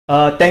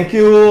Thank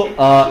you,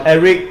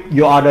 Eric.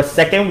 You are the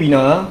second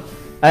winner.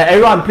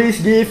 Everyone, please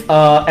give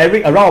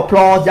Eric a round of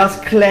applause.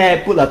 Just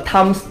clap, put a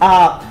thumbs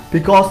up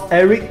because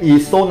Eric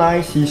is so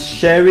nice. He's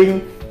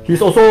sharing.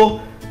 He's also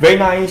very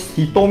nice.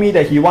 He told me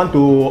that he want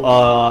to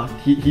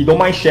he don't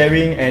mind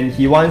sharing and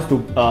he wants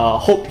to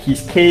hope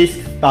his case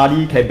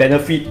study can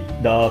benefit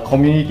the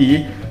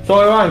community.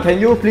 So everyone, can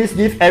you please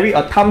give Eric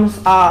a thumbs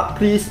up?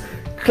 Please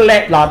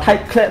clap lah,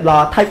 clap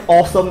lah, type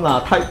awesome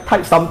lah,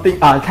 type something,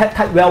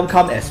 type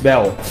welcome as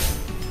well.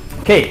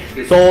 Okay,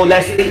 so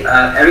let's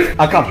Eric,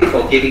 thank you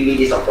for giving me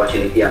this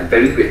opportunity. I'm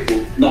very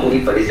grateful, not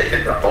only for this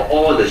session, but for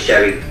all the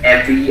sharing,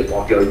 every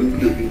of your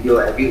YouTube video,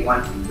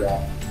 everyone in your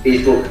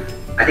Facebook.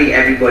 I think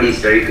everybody is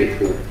very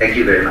grateful. Thank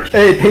you very much.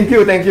 Hey, thank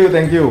you. Do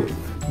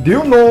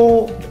you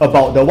know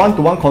about the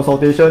one-to-one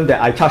consultation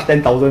that I charge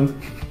 10,000?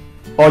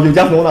 Or you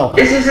just know now?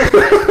 Yes.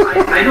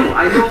 I know.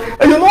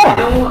 You know?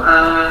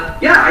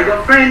 Yeah, I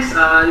got friends.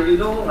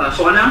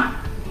 Swana.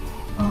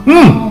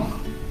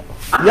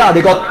 Yeah,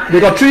 they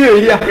got 3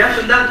 already. Yeah,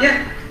 Sundan.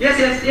 Yeah.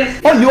 Yes.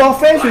 Oh, you are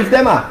friends with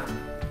them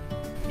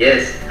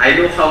Yes, I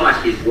know how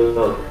much it's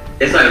worth.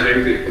 That's why I'm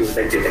very grateful.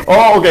 Thank you.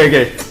 Oh,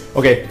 okay.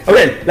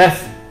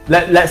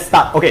 Let's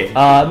start. Okay.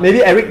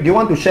 Maybe Eric, do you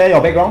want to share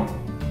your background?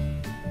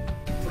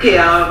 Okay.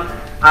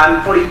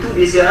 I'm 42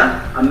 this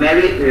year. I'm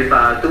married with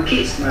 2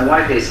 kids. My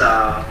wife is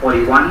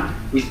 41.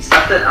 We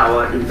started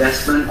our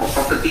investment or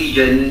property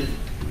journey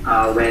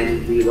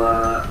when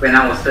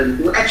I was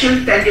 32.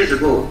 Actually, 10 years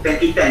ago,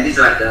 2010. This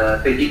is like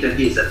the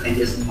 2020 is a 10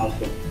 years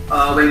milestone.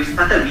 When we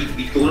started,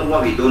 we don't know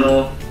what we don't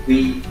know.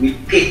 We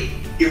paid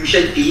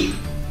tuition fee,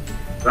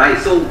 right?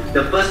 So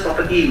the first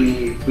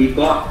property we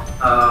bought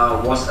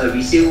was a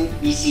resale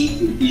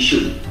EC in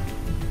Bishan.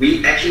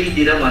 We actually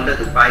didn't want to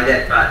buy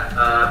that, but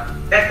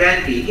back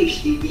then the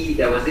HDB,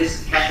 there was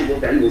this cash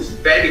over value was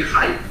very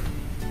high.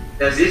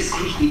 There's this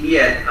HDB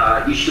at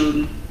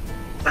Yishun,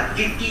 like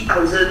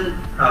 50,000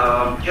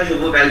 cash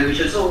over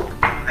valuation. So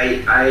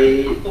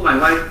I told my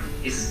wife,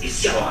 it's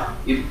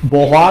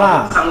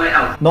somewhere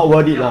else. Not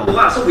worth it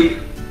So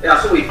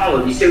we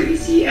found a resale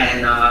EC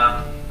and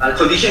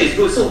condition is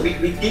good. So we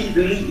didn't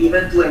really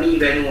even do any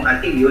revenue.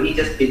 I think we only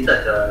just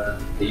painted the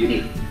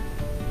unit.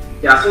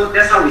 Yeah, so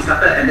that's how we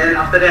started, and then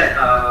after that,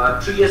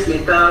 3 years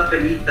later,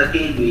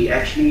 2013, we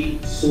actually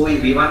sold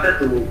it. We wanted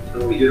to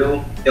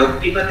there were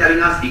people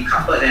telling us be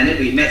covered, and then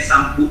we met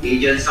some good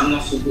agents, some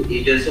not so good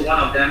agents. So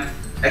one of them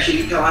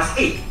actually tell us,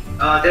 hey,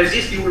 there's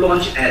this new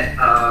launch at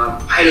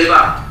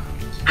Paya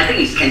I think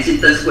it's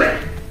Kensington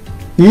Square.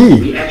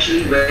 We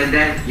actually went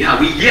there. Yeah,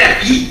 but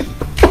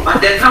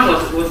that time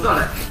wasn't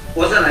like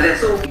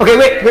that. So okay,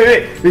 wait.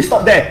 We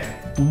stop there.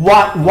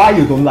 Why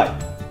you don't like?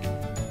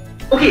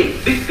 Okay,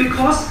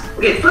 because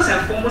first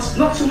and foremost,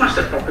 not so much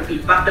the property,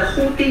 but the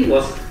whole thing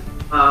was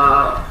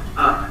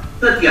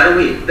turned the other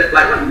way. Like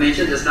what you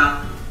mentioned just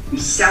now, we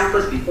sell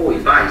first before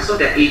we buy. So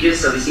that agent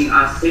servicing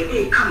us say,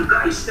 hey, come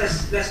guys,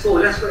 let's go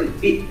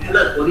and bid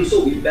ballot for this. So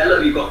we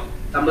ballot, we got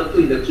number 2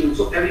 in the queue.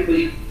 So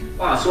everybody,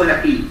 wow, so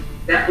happy.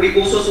 That we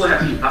also so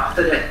happy. But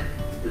after that,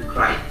 we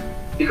cried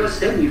because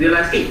then we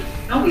realized, hey,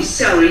 now we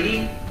sell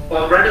already,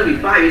 or rather we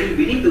buy already.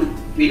 We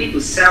need to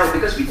sell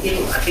because we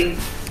think, I think,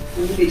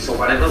 2 weeks or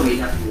whatever, we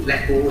have to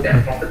let go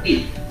that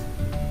property.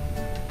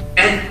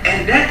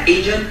 And that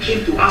agent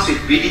came to us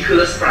with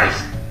ridiculous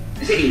price.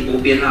 He said, hey,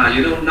 now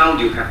you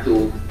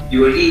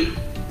already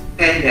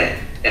planned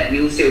that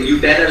new sale, you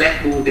better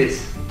let go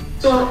this.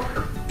 So,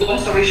 long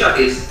story short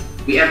is,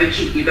 we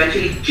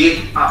eventually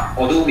gave up,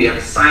 although we have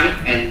signed,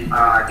 and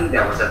I think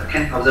there was a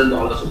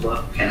 $10,000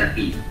 over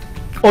penalty.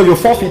 Oh, you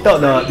forfeited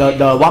the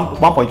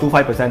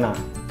 1.25%.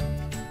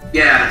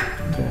 Yeah.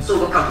 So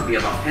worked out to be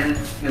about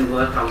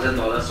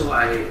 $10,000. So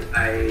I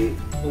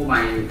told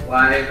my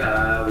wife,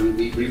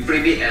 we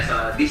frame it as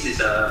this is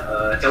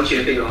a 交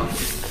学费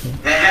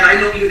and I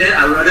know you, then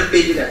I would rather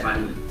pay you that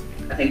money.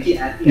 I think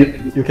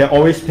you can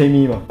always pay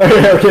me.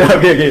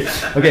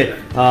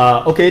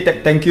 Okay.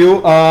 Thank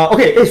you.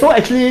 Okay. So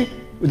actually,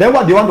 then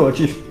what do you want to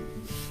achieve?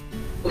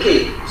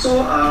 Okay.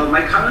 So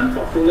my current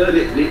portfolio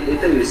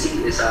later you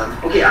see is I'm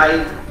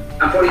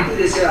 42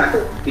 this year. I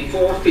hope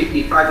before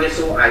 55 years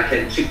old, I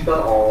can triple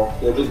or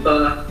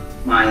quadruple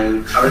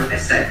my current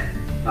asset.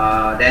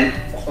 Then,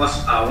 of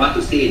course, I want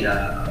to stay in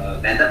a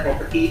landed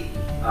property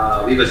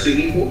with a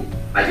swimming pool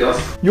like yours.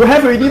 You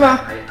have already, ma?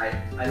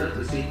 I love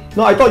to swim.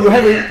 No, I thought you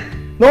have already.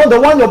 No, the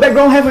one your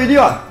background have already,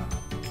 This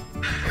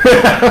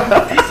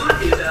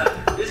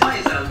one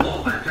is a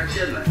law of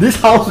attraction. This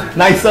house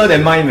nicer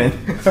than mine, man.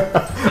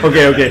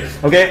 Okay.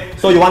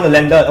 So you want a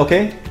landed,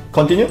 okay?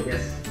 Continue.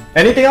 Yes.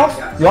 Anything else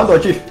you want to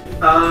achieve?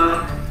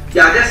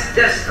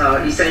 That's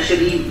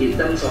essentially in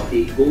terms of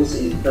the goals,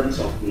 in terms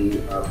of the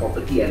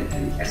property and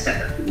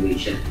asset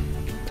accumulation.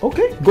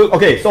 Okay, good.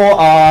 Okay, so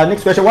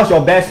next question, what's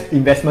your best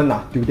investment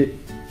to date?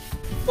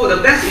 Oh, the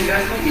best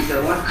investment is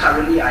the one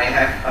currently I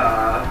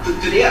have.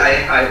 Today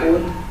I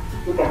own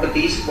 2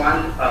 properties,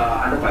 one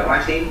under my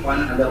wife's name,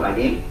 one under my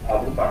name,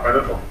 both are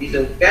private properties.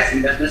 The best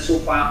investment so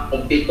far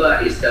on paper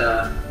is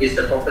the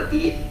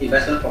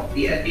investment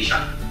property at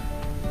Bishan.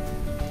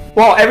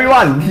 Wow,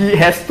 everyone, he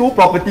has 2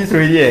 properties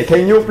already.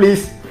 Can you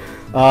please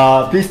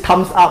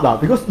thumbs up lah?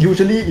 Because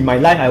usually in my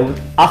life I would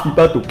ask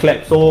people to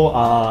clap. So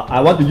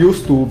I want to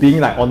use to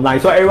being like online.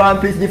 So everyone,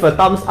 please give a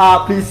thumbs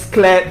up. Please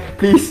clap.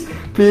 Please.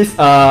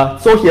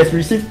 So he has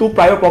received 2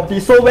 private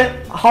properties. So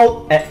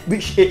at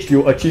which age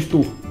you achieve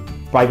 2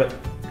 private?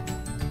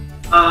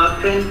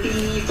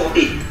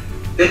 2014.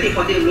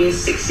 2014 means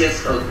 6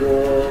 years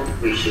ago,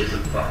 which is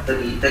about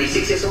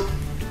 36 years old.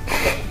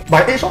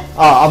 My age?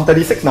 I'm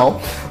 36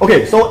 now.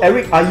 Okay, so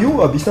Eric, are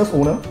you a business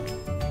owner?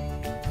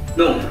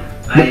 No,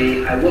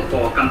 I work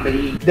for a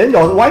company. Then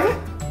your wife?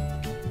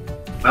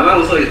 My wife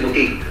also is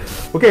working.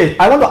 Okay,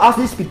 I want to ask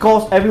this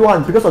because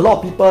a lot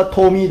of people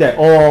told me that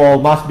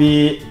must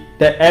be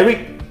that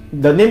Eric,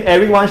 the name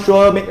Eric one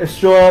sure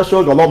got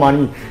a lot of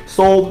money.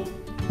 So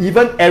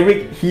even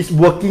Eric, he's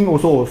working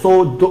also.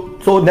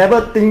 So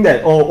never think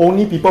that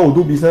only people who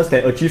do business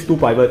can achieve 2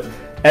 private.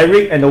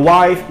 Eric and the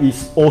wife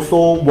is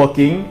also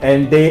working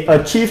and they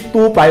achieved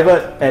 2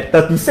 private at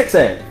 36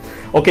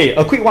 Okay,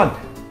 a quick one.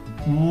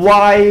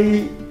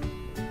 Why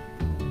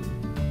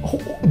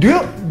do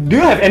you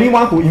have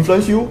anyone who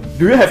influence you?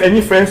 Do you have any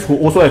friends who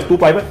also have 2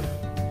 private?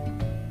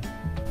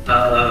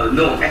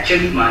 No,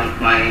 actually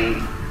my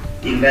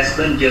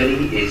investment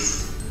journey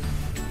is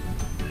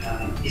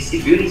it's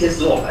really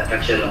just law of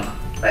attraction.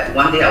 Like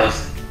one day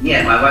me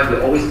and my wife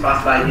will always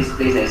pass by this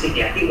place and say,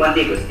 okay, I think one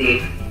day we'll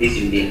stay this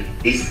unit.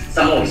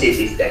 Someone will say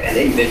this, that, and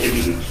then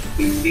eventually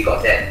we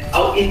got that.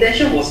 Our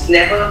intention was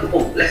never to,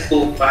 let's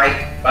go buy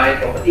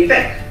property. In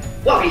fact,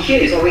 what we hear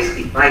is always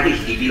buy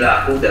HDB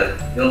lah, go the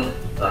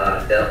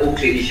the old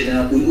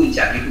traditional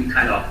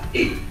kind of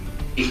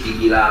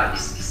HDB lah,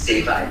 is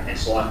safe and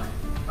so on.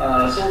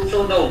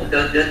 So no,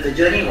 the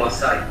journey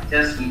was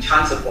just we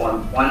chance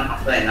upon one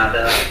after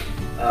another.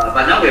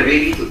 But now we're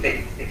ready to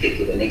take it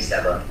to the next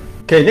level.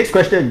 Okay, next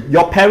question.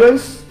 Your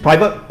parents,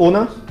 private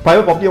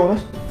property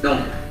owners?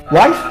 No.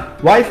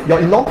 Wife,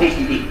 your in-law?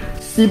 HDB.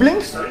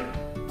 Siblings? Sorry?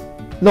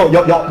 No,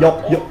 your all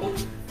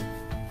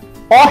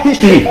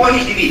HDB. All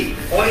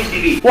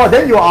HDB. Well,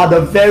 then you are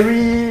the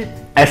very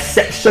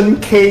exception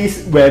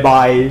case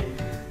whereby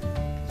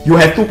you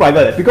have 2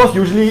 private, because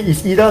usually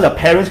it's either the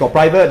parents got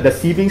private, the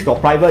siblings got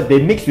private, they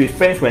mix with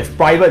friends who has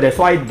private, that's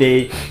why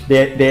they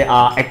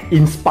are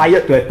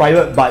inspired to have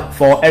private. But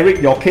for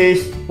Eric, your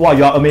case, wow,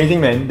 you are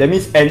amazing, man. That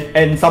means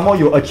and somehow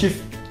you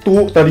achieve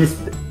 2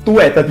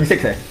 at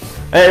 36 Hey,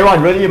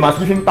 everyone, really must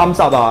give him thumbs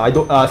up. I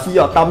don't see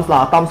your thumbs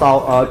thumbs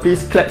out.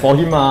 Please clap for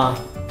him.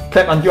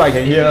 Clap until I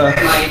can hear.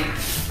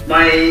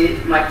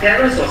 My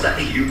parents was like,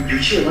 hey, you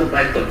sure you want to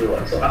buy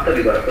condo? So after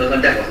we got the first one,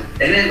 that was,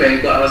 and then when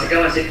we got our second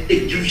one, I said,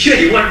 hey, you sure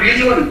you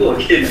really want to go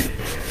again?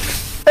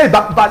 Hey,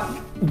 but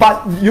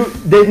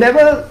they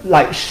never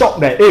like shocked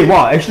that, hey,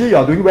 wow, actually you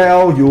are doing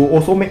well. You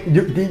also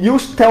did you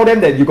tell them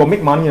that you got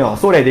make money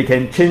so that they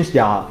can change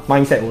their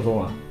mindset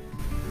also?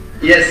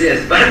 Yes,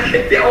 but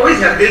they always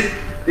have this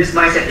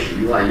mindset, hey,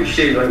 you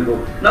sure you want to go?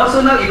 Now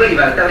even if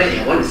I tell them, hey,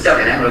 I want to sell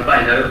and I want to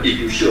buy another, hey,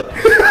 you sure?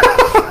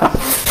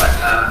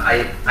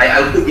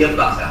 I put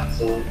earplugs,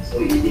 so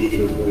it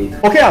will go in.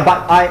 Okay,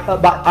 but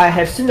I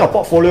have seen your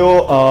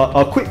portfolio,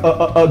 a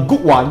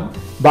good one,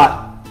 but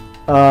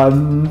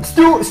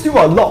still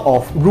a lot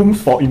of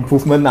rooms for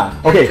improvement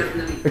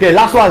Okay,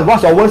 last one.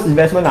 What's your worst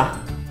investment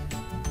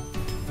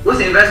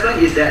Worst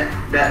investment is that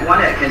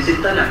one at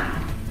Kensington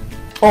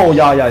Oh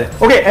yeah.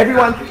 Okay,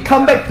 everyone,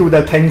 come back to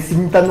the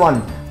Kensington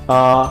one.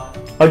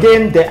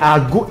 Again, there are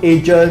good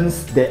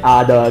agents, there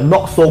are the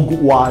not so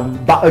good one,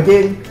 but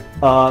again,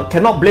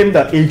 cannot blame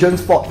the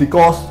agent's fault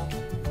because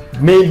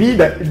maybe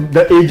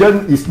the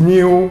agent is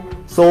new,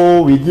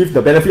 so we give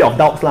the benefit of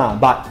doubts lah.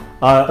 But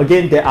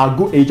again, there are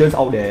good agents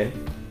out there.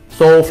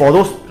 So for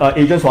those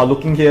agents who are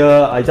looking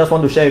here, I just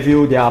want to share with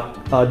you,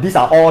 these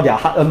are all their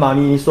hard-earned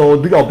money.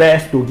 So do your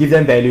best to give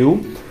them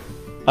value.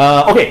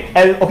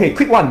 Okay,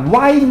 quick one.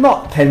 Why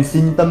not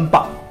Kensington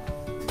Park?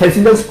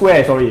 Kensington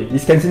Square, sorry.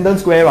 It's Kensington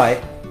Square,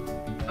 right?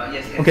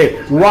 Yes.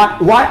 Okay,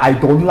 why I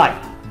don't like?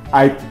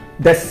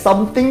 There's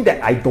something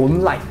that I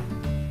don't like.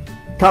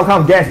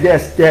 Come, guess.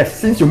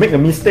 Since you make a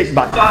mistake,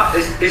 but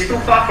it's too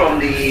far from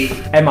the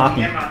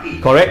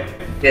MRT. Correct?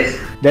 Yes.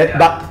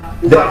 But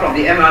too far from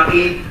the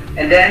MRT,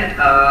 and then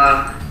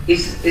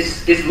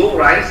it's low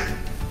rise,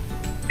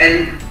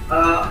 and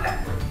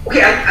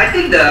okay, I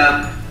think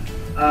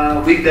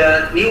with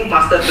the new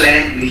master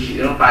plan, which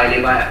Paya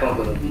Lebar Airport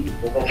going to be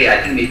okay,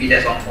 I think maybe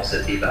that's one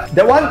positive.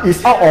 That one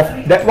is out of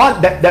that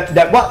one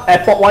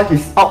airport one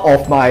is out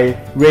of my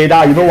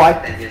radar. You know why?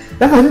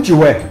 That one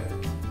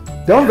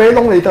that one very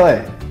long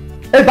later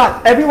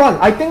but everyone,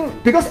 I think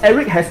because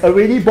Eric has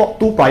already bought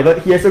 2 private,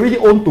 he has already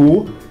owned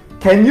 2.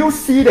 Can you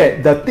see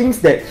that the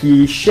things that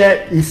he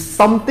shared is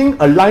something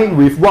aligned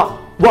with what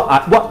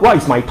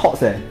is my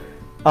thoughts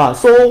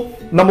So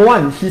number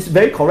one, he's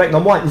very correct.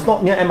 Number one, it's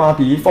not near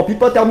MRT. For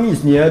people tell me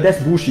it's near,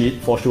 that's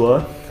bullshit for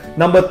sure.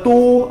 Number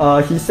 2,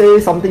 he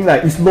says something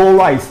like it's low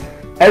rise.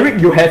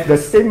 Eric, you have the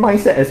same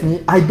mindset as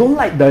me. I don't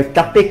like the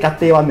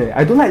kate one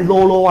I don't like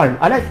low one.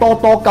 I like 高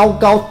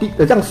高低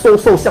的，这样瘦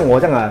像我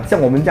这样像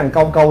我们这样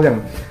高这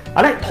样。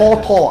I like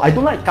tall. I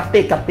don't like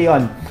kate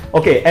one.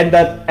 Okay, and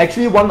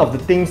actually one of the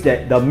things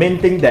that the main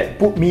thing that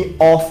put me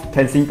off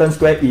Kensington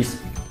Square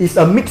is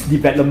a mixed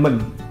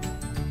development.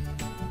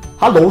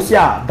 它楼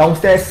下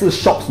downstairs 是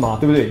shops 嘛，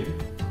对不对？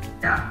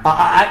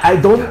 I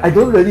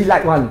don't really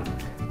like one.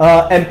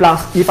 And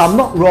plus, if I'm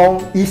not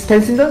wrong, is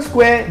Kensington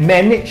Square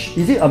managed?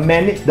 Is it a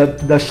managed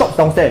the shops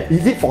downstairs?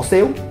 Is it for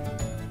sale?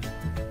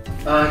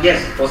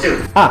 Yes, for sale.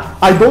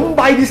 I don't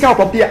buy this kind of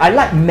property. I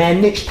like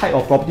managed type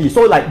of property.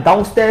 So like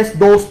downstairs,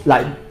 those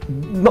like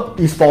not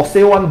is for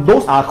sale one.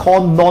 Those are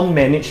called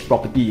non-managed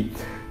property.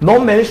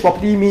 Non-managed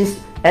property means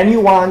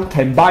anyone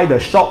can buy the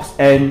shops,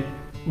 and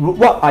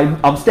what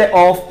I'm scared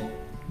of,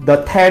 the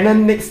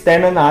next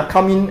tenant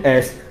come in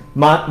as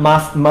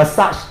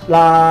massage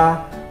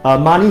lah,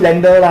 money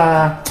lender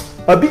lah,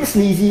 a bit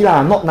sleazy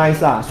lah, not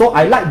nice lah. So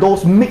I like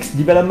those mixed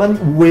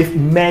development with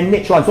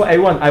managed one. So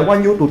everyone, I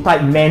want you to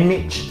type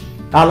manage.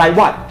 Like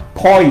what?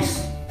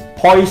 Poise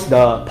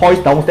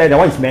downstairs, that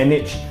one is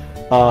managed.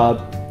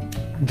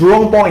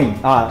 Jurong Point,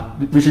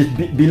 which is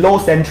below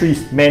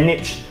Centuries,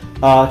 managed.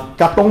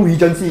 Katong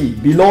Regency,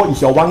 below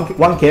is your 1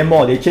 km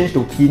mall, they changed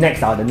to Kinex,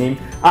 the name.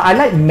 I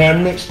like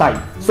managed type.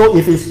 So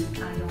if it's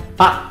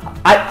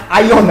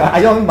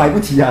Ion 买不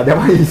起 that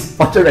one is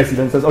Orchard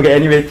Residences. Okay,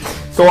 anyway,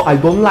 so I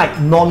don't like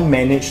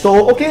non-managed.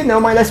 So okay, never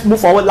mind, let's move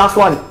forward. Last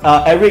one.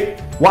 Eric,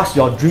 what's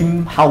your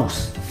dream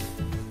house?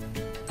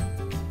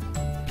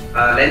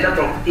 Landed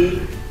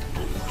property,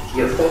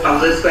 you have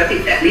 4,000 square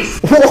feet at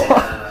least.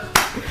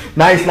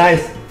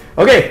 Nice.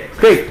 Okay,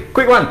 great,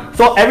 quick one.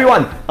 So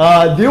everyone,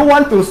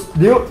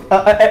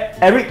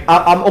 Eric,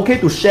 I'm okay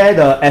to share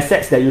the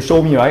assets that you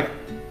show me, right?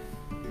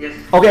 Yes.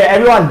 Okay,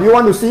 everyone, do you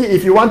want to see?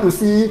 If you want to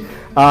see,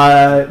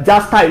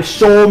 just type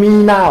show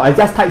me now. I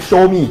just type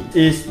show me.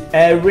 Is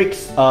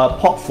Eric's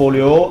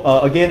portfolio.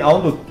 Again, I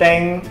want to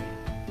thank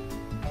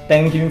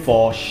him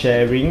for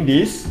sharing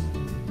this.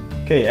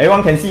 Okay,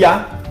 everyone can see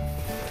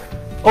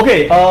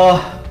Okay,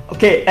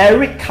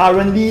 Eric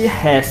currently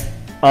has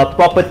a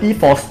property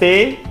for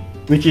stay,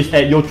 which is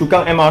at Yio Chu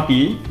Kang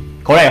MRT,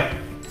 correct?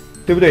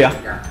 对不对啊？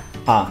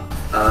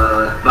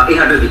 About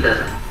 800 meters.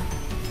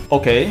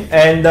 Okay,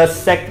 and the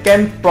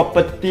second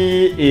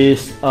property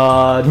is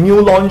a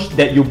new launch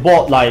that you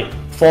bought like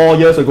 4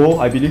 years ago,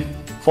 I believe.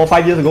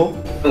 5 years ago?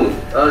 No,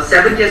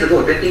 7 years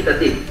ago,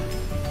 2013.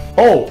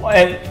 Oh,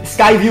 and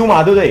Sky Vue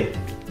嘛，对不对？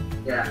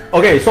 Yeah.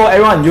 Okay, so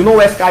everyone, you know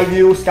where Sky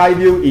Vue? Sky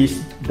Vue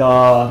is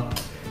the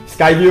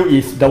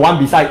one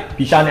beside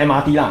Bishan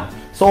MRT lah.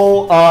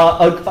 So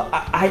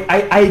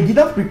I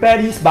didn't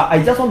prepare this, but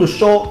I just want to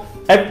show.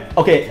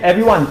 Okay,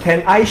 everyone,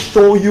 can I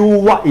show you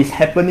what is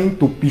happening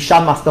to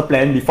Bishan master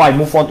plan before I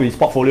move on to his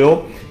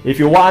portfolio? If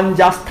you want,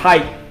 just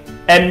type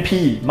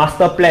MP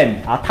master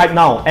plan. Type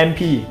now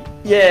MP.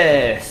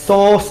 Yeah.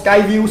 So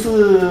Sky View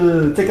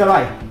是这个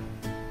right?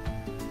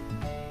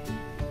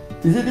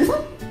 Is it this one?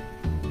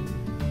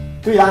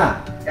 对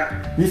啦。Yeah.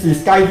 This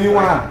is Sky View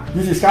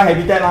This is Sky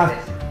Habitat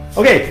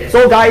Okay,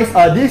 so guys,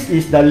 this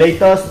is the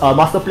latest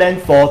master plan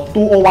for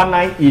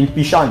 2019 in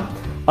Bishan.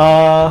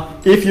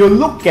 If you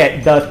look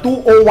at the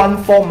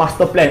 2014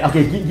 master plan,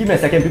 okay, give me a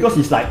second because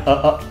it's like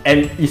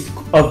and it's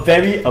a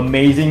very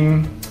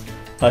amazing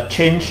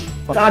change.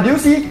 Do you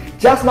see?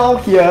 Just now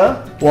here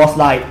was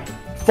like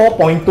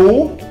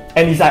 4.2,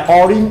 and it's like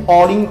alling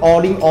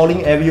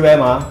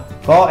everywhere,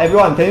 Oh,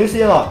 everyone, can you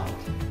see or not?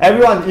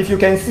 Everyone, if you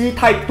can see,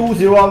 type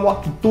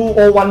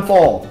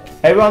 2014.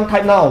 Everyone,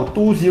 type now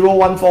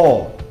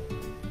 2014.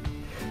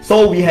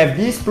 So we have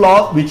this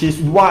plot, which is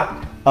what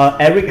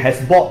Eric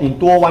has bought in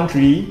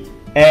 2013,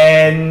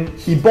 and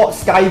he bought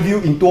Sky View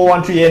in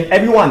 2013. And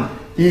everyone,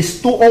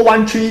 is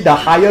 2013 the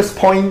highest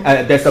point?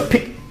 There's a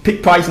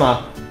peak price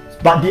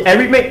But did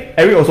Eric make?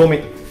 Eric also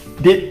make.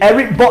 Did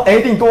Eric bought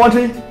anything in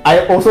 2013?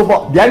 I also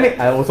bought. Did I make?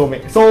 I also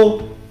make.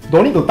 So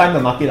don't need to time the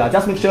market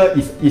Just make sure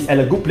it's at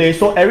a good place.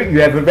 So Eric,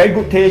 you have a very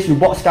good taste. You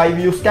bought Sky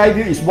View. Sky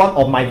View is one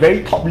of my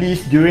very top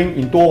lists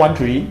in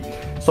 2013.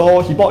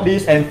 So he bought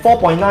this, and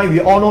 4.9 we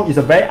all know is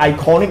a very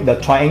iconic, the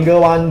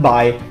triangle one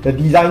by the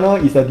designer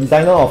is the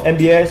designer of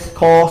MBS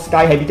called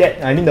Sky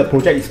Habitat. I mean the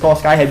project is called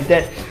Sky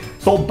Habitat.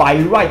 So by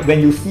right,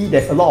 when you see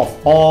there's a lot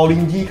of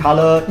orangey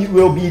color, it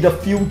will be the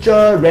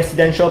future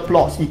residential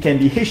plots. It can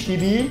be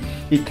HDB,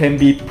 it can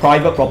be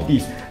private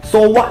properties.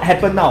 So what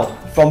happened now?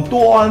 From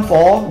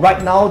 2014,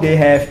 right now they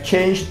have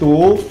changed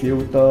to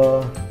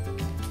filter.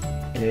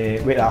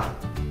 Wait I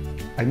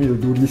need to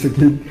do this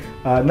again.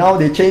 Now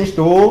they changed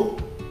to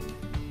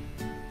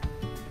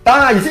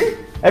you see?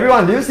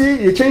 Everyone, do you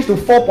see? It changed to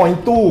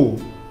 4.2.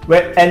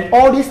 And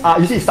all these are,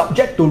 you see,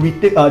 subject to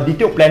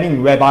detailed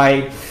planning,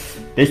 whereby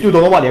they still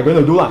don't know what they're going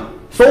to do.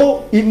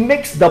 So it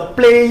makes the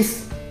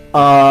place,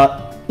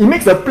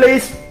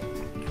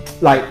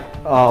 like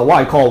what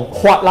I call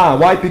huat lah.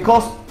 Why?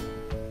 Because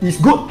it's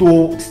good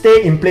to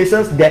stay in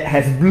places that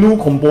has blue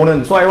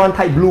components. So everyone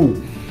type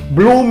blue.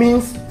 Blue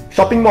means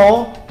shopping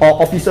mall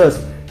or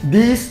offices.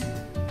 These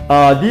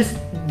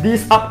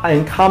up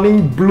and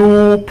coming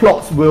blue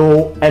plots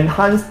will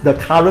enhance the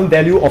current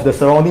value of the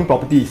surrounding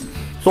properties.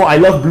 So I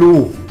love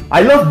blue.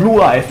 I love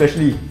blue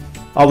especially.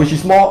 which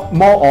is more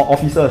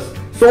officers.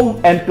 So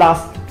and plus,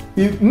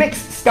 it makes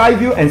Sky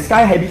Vue and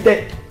Sky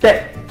Habitat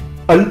that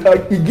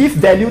it gives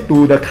value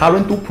to the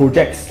current two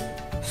projects.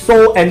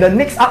 So and the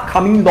next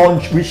upcoming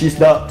launch, which is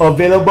the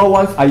available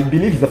ones, I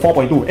believe is the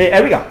 4.2. Hey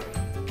Eric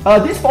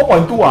this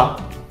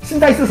 4.2 现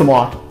在是什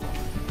么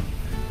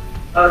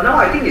now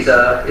I think it's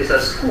a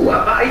school,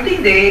 but I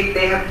think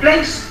they have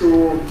plans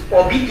for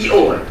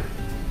BTO.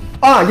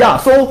 Yeah,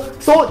 so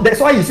that's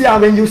why you see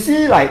when you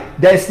see like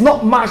there's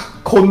not much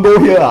condo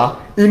here,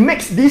 it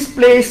makes this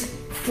place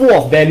full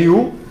of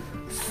value.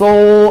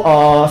 So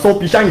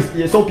Bishan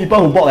is, so people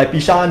who bought like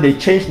Bishan, they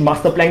changed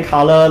master plan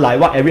color like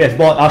what Eric has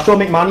bought. Sure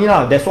make money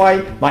lah. That's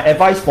why my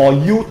advice for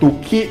you to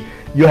keep,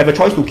 you have a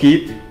choice to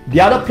keep. The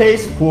other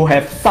place who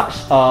have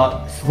such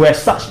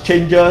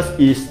changes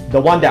is the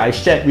one that I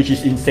shared, which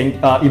is in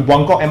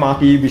Buangkok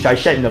MRT, which I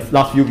shared in the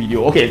last few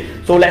video. Okay,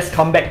 so let's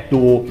come back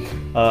to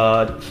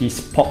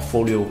his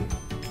portfolio.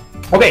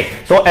 Okay,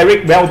 so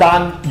Eric, well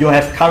done. You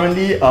have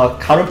currently a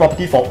current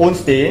property for own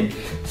stay.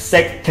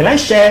 Can I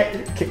share?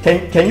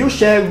 Can you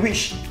share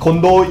which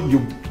condo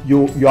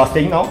you are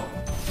staying now?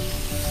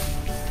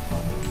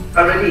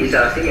 Currently, is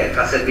staying at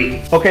Castle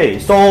Green. Okay,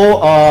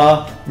 so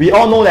we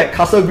all know that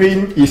Castle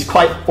Green is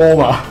quite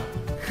old.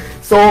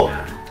 So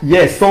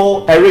yes,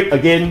 so Eric,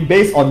 again,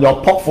 based on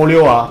your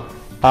portfolio,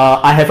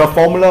 I have a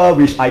formula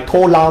which I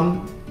told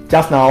Lam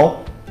just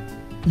now.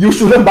 You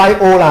shouldn't buy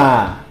old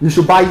lah. You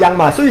should buy young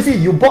So you see,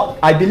 you bought,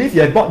 I believe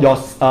you have bought your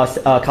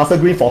Castle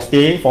Green for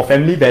stay, for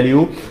family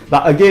value.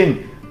 But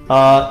again,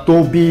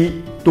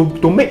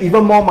 to make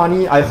even more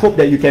money, I hope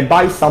that you can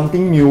buy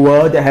something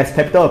newer that has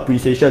capital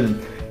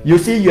appreciation. You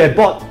see, you have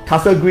bought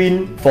Castle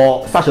Green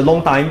for such a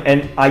long time,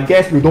 and I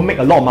guess you don't make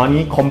a lot of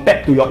money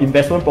compared to your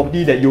investment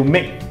property that you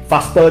make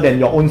faster than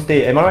your own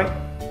stay. Am I right?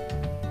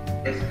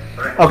 Yes,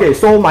 correct. Okay,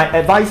 so my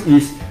advice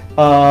is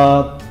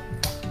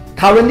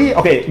currently,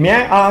 okay, may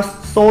I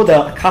ask, so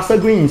the Castle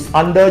Green is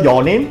under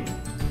your name?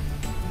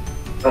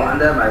 No,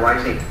 under my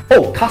wife's name.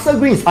 Oh, Castle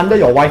Green is under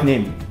your wife's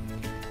name.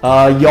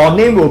 Your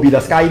name will be the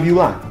Sky Vue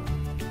lah.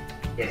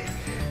 Yes.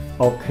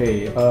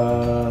 Okay.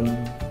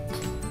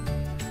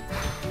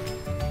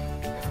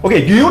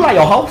 Okay. Do you like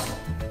your house?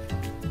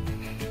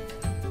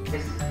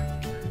 Yes.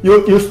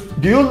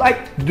 Do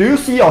you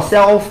see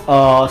yourself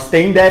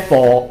staying there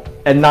for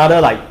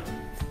another like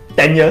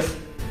 10 years?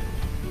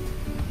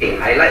 Okay,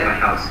 I like my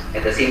house.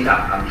 At the same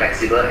time, I'm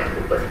flexible and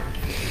open.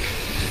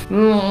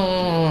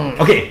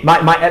 Okay,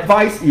 my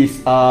advice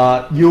is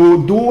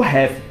you do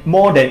have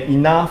more than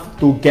enough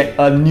to get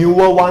a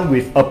newer one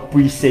with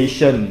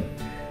appreciation.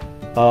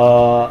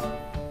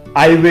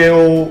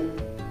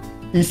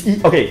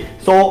 Okay,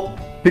 so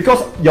because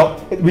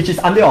which is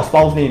under your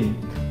spouse's name,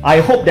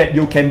 I hope that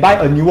you can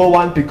buy a newer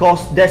one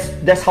because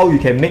that's how you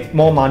can make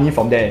more money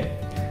from there.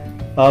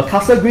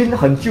 Castle Green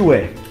很旧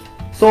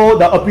so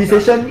the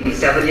appreciation is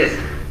 7 years.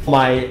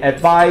 My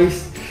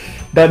advice,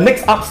 the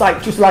next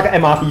upside 就是那个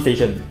MRT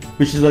station,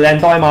 which is the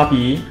Lentor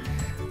MRT.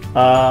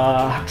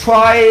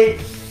 Try.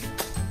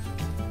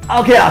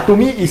 Okay to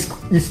me is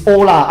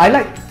old lah. I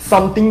like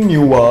something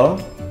newer,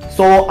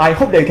 so I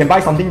hope that you can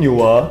buy something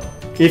newer.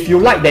 If you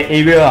like that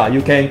area,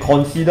 you can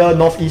consider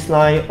Northeast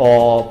Line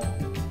or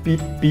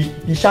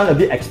Bishan a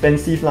bit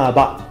expensive lah,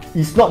 but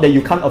it's not that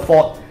you can't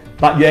afford.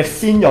 But you have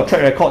seen your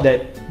track record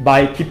that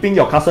by keeping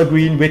your Castle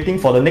Green, waiting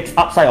for the next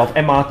upside of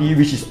MRT,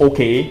 which is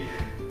okay,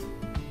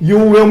 you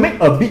will make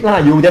a bit lah.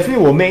 You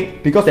definitely will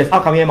make because there's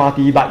upcoming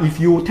MRT. But if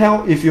you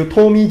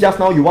told me just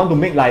now you want to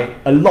make like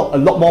a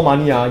lot more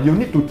money, you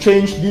need to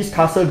change this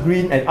Castle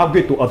Green and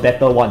upgrade to a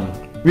better one,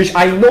 which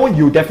I know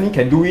you definitely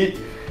can do it.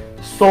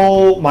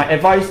 So my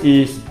advice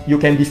is you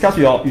can discuss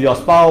with your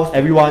spouse,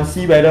 everyone,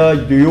 see whether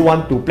do you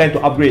want to plan to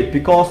upgrade,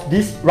 because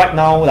this right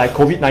now, like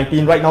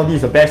COVID-19, right now this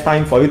is the best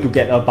time for you to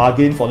get a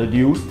bargain for the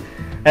deals.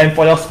 And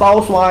for your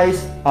spouse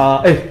wise,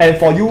 and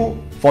for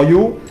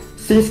you,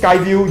 since Sky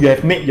Vue, you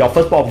have made your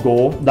first pot of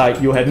gold.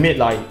 Like you have made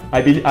like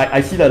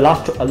I see the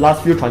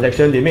last few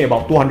transactions, they made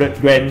about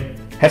 200 grand,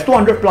 has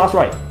 200 plus,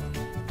 right?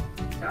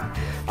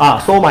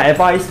 So my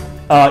advice,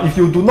 if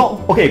you do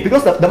not, okay,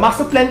 because the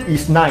master plan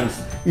is nice.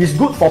 It's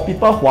good for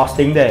people who are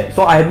staying there.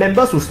 So I have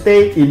members who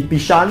stay in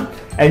Bishan,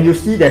 and you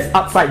see there's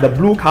outside the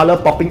blue color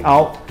popping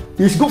out.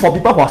 It's good for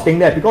people who are staying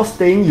there because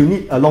staying you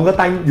need a longer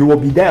time. You will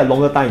be there a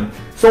longer time.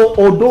 So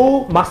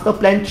although master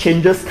plan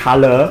changes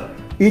color,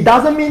 it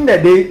doesn't mean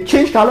that they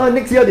change color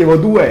next year they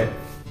will do it.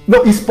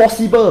 No, it's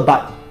possible,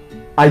 but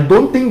I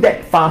don't think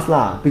that fast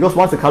lah. Because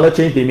once the color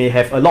change, they may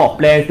have a lot of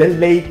plans. Then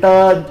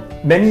later,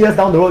 many years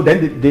down the road,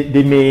 then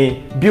they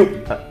may build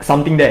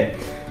something there.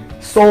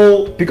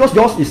 So because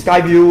yours is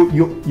Sky Vue,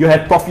 you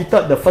have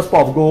profited the first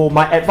pot of gold.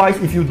 My advice,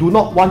 if you do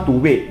not want to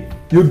wait,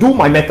 you do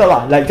my method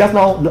lah. Like just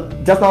now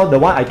the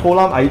one I told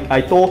them,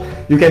 I told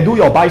you can do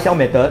your buy sell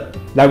method,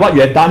 like what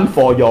you have done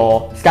for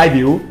your Sky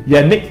Vue. You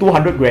have make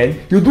 200 grand.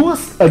 You do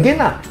again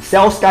lah.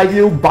 Sell Sky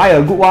Vue, buy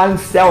a good one,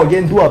 sell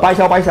again, do a buy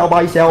sell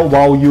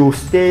while you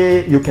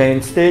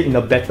can stay in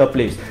a better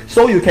place.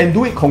 So you can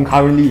do it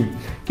concurrently.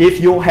 If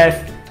you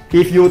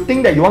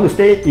think that you want to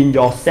stay in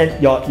your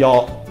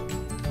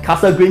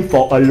Castle Green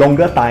for a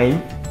longer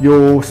time,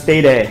 you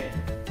stay there.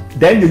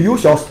 Then you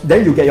use your,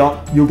 then you get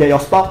your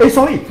spouse.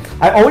 Sorry,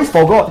 I always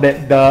forgot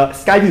that the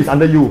Sky Vue is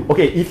under you.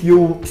 Okay, if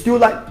you still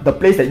like the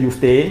place that you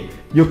stay,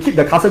 you keep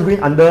the Castle Green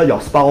under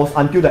your spouse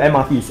until the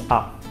MRT is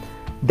up.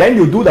 Then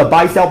you do the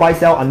buy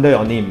sell under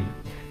your name.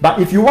 But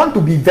if you want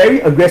to be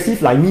very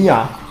aggressive like me,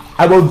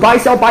 I will buy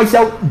sell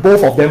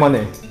both of them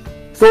one.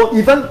 So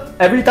even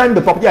every time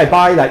the property I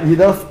buy, like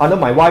either under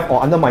my wife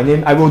or under my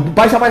name, I will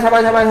buy sell.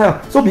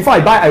 So before I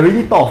buy, I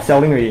already thought of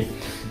selling already.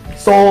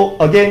 So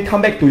again,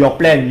 come back to your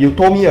plan. You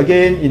told me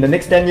again in the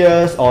next 10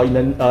 years or in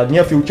the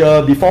near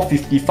future, before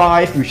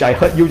 55, which I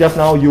heard you just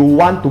now, you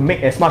want to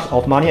make as much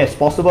of money as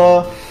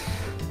possible.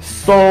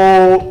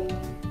 So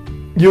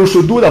you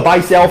should do the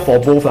buy sell for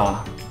both.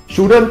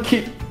 Shouldn't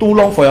keep too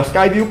long for your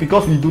Sky Vue,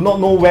 because we do not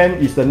know when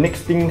is the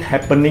next thing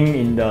happening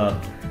in the,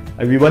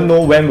 we won't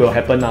know when will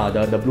happen,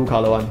 the blue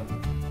color one.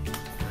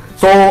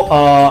 So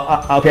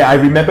okay, I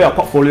remember your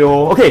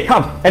portfolio. Okay,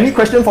 come, any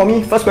question for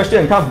me? First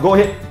question, come, go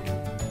ahead.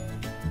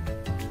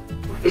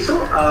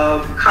 So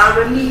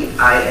currently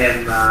I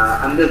am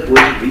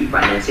undergoing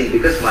refinancing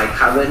because my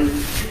current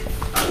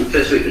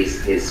interest rate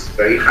is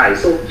very high.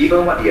 So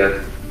given what you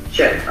have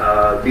shared,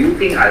 do you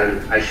think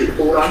I should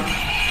hold on?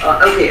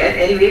 Okay, and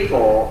anyway,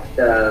 for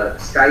the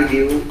Sky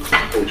Vue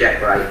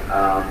project, right?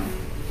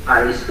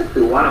 I spoke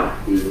to one of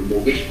the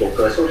mortgage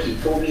brokers, so he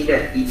told me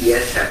that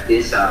EDS have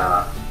this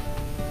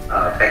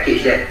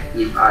package that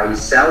if I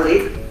sell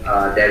it,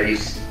 there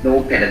is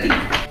no penalty.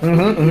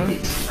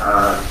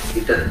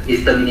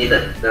 It's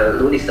terminated, the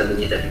loan is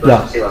terminated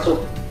because of sale.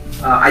 So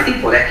I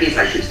think for that case,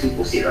 I should still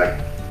proceed, right?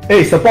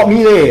 Hey, support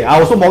me leh. I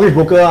also mortgage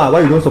broker.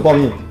 Why you don't support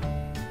me?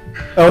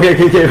 Okay.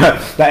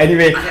 But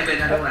anyway. I have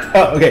another one.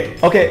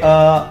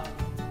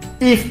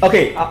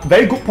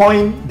 Very good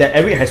point that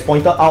Eric has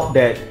pointed out,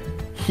 that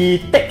he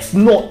takes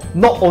note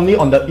not only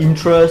on the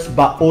interest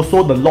but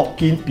also the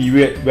lock-in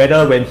period.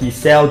 Whether when he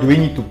sell, do he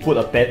need to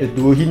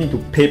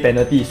pay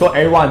penalty? So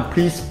everyone,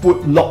 please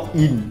put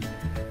lock-in,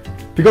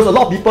 because a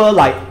lot of people,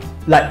 like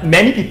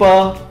many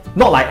people,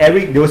 not like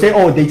Eric, they will say,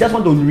 oh, they just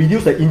want to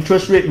reduce the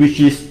interest rate, which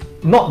is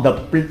not the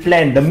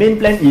plan. The main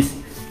plan is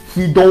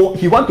he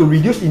want to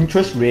reduce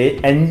interest rate,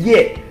 and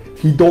yet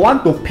he don't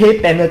want to pay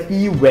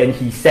penalty when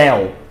he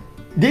sell.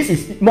 This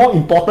is more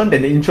important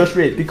than the interest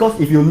rate, because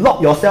if you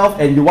lock yourself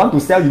and you want to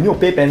sell, you need to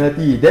pay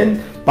penalty.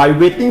 Then by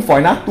waiting for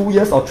another 2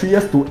 years or 3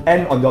 years to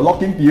end on your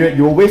lock-in period,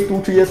 you will waste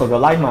 2-3 years of your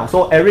life.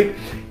 So Eric,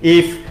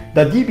 if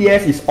the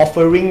DBS is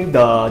offering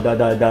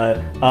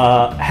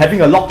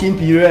having a lock-in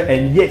period,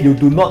 and yet you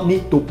do not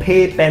need to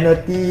pay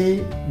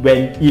penalty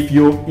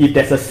if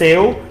there's a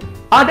sale,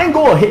 then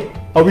go ahead.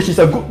 Which is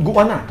a good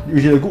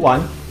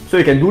one. So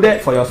you can do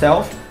that for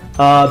yourself.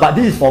 But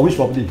this is for which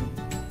property?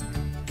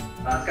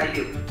 Sky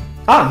Vue.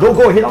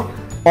 Go ahead.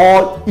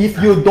 Or if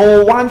you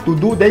don't want to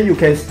do, then you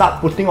can start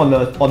putting on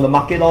the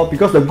market.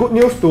 Because the good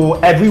news to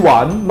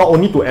everyone, not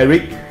only to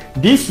Eric,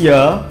 this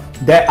year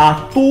there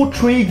are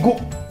 2-3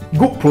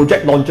 good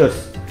project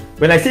launches.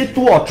 When I say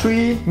 2 or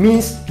 3,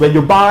 means when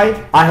you buy,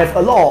 I have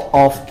a lot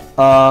of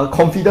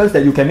confidence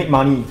that you can make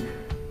money.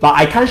 But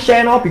I can't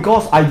share now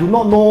because I do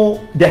not know.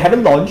 They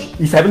haven't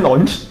launched. It haven't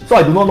launched, so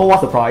I do not know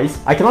what's the price.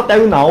 I cannot tell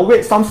you now.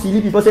 Wait, some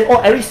silly people say,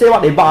 oh, Eric say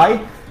what they buy.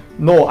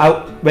 No,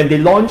 when they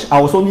launch, I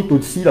also need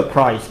to see the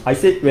price. I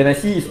said when I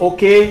see it's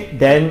okay,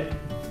 then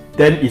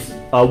it's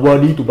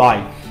worthy to buy.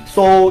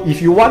 So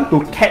if you want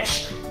to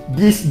catch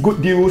these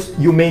good deals,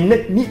 you may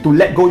need to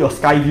let go your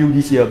Sky Vue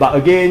this year. But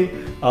again,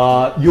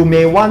 you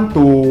may want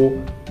to.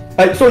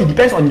 So it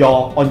depends on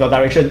your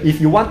direction.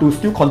 If you want to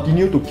still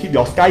continue to keep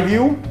your Sky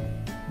Vue,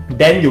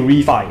 then you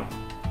refi.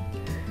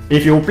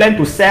 If you plan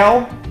to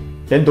sell,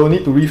 then don't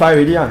need to refi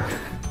already.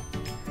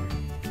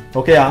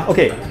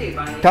 Okay,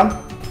 come.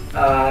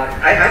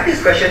 I have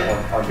this question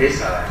on this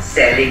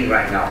selling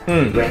right now.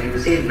 When you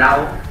say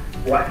now,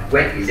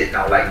 when is it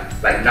now? Like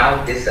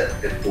now, this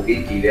the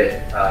COVID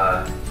period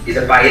is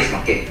a buyer's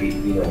market. We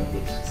know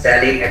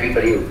selling,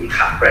 everybody will be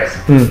hard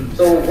pressed.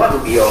 So what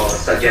would be your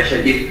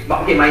suggestion?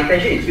 My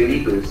intention is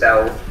really to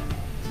sell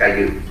Sky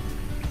Vue.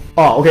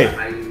 Okay.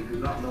 I do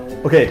not know.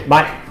 Okay,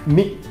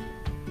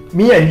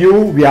 me and you,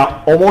 we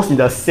are almost in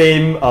the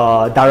same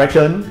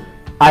direction.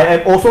 I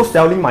am also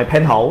selling my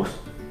penthouse.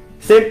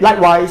 Same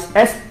likewise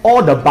as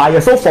all the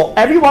buyers. So for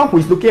everyone who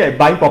is looking at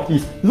buying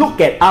properties, look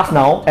at us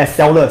now as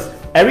sellers.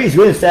 Eric is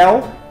going to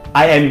sell.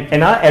 I am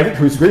another Eric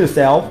who is going to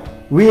sell.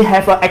 We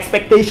have an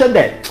expectation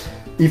that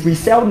if we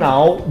sell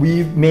now,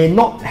 we may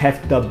not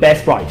have the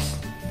best price.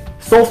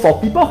 So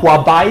for people who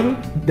are buying,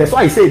 that's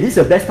why I say this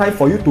is the best time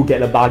for you to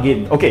get a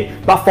bargain. Okay,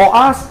 but for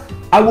us,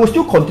 I will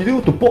still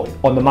continue to put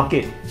on the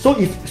market. So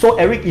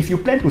Eric, if you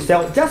plan to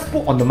sell, just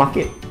put on the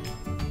market.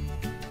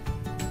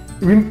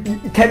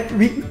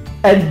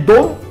 And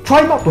don't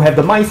try not to have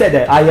the mindset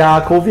that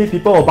COVID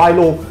people will buy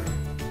low.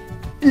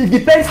 It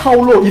depends how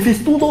low. If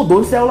it's too low,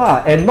 don't sell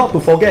lah. And not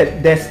to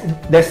forget,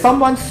 there's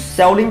someone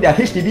selling their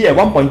HDB at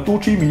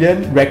 1.23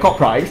 million record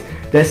price.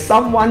 There's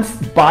someone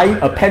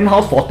buying a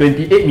penthouse for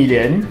 28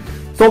 million.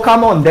 So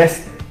come on,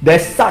 there's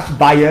there's such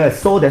buyers,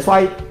 so that's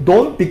why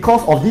don't,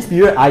 because of this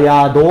period,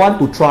 I don't want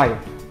to try.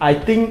 I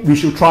think we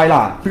should try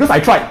lah, because I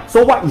tried.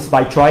 So what is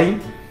by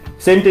trying?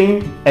 Same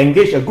thing,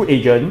 engage a good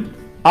agent,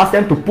 ask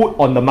them to put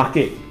on the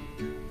market.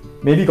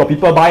 Maybe got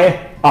people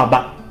buy,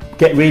 but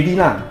get ready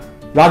lah,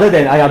 rather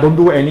than don't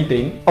do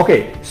anything.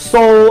 Okay,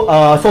 so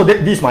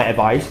this is my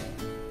advice.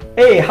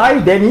 Hey, hi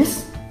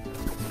Dennis.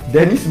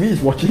 Dennis V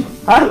is watching.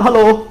 Hi,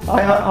 hello. Hi,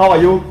 how are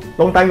you?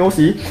 Long time no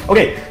see.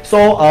 Okay,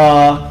 so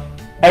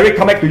Eric,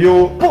 come back to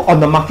you. Put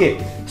on the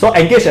market. So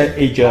engage an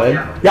agent.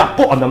 Yeah,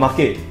 put on the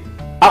market.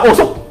 I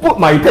also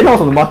put my penthouse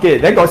on the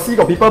market. Then got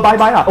people buy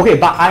lah. Okay,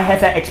 but I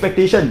have an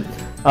expectation.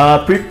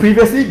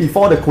 Previously,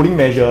 before the cooling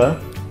measure,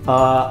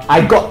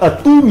 I got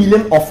a 2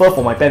 million offer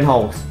for my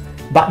penthouse.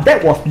 But that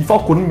was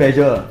before cooling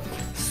measure.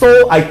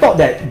 So I thought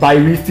that by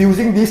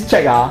refusing this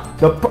check,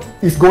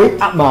 it's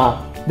going up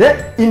ma.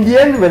 Then in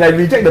the end, when I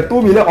reject the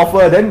 2 million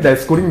offer, then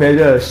there's cooling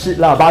measure, shit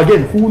lah. But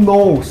again, who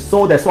knows?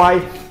 So that's why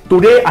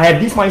today I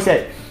have this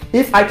mindset.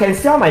 If I can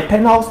sell my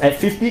penthouse at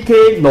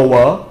 50k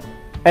lower,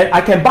 and I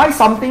can buy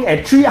something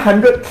at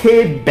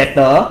 300k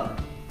better,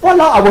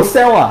 walao, I will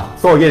sell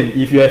So again,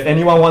 if you have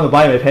anyone want to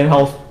buy my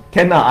penthouse,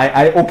 can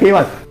I okay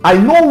one. I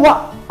know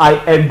what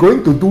I am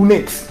going to do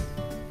next.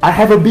 I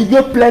have a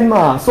bigger plan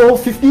So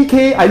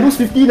 50k, I lose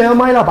 50, never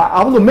mind lah. But I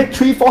want to make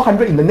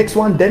 300-400 in the next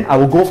one, then I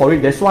will go for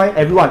it. That's why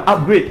everyone,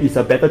 upgrade is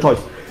a better choice.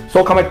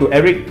 So come back to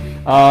Eric.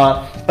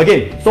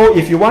 Again, so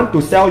if you want to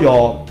sell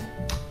your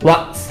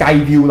Sky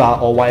Vue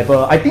or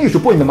whatever, I think you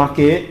should put in the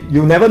market.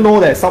 You never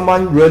know that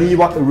someone really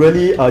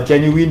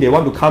genuine, they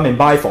want to come and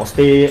buy for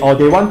stay, or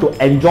they want to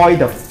enjoy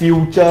the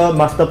future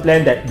master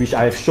plan which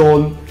I have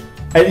shown.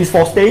 And it's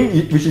for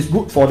staying, which is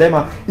good for them.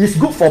 It's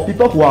good for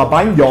people who are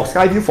buying your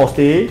Sky Vue for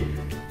stay.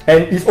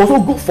 And it's also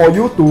good for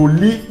you to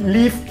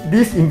leave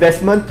this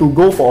investment to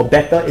go for a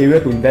better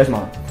area to invest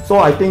So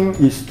I think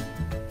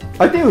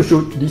you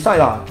should decide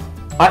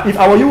if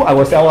I were you, I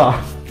will sell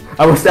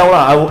I will sell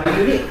My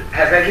unit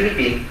has actually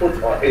been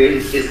put on,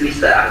 it's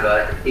listed. I have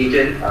an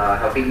agent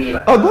helping me.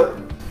 Oh, good.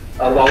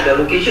 While the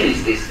location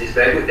is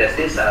very good, there's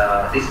this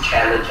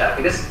challenge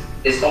because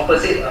it's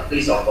opposite a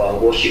place of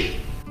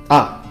worship.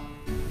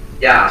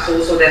 Yeah,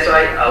 so that's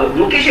why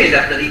location is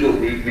definitely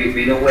good.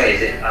 We know where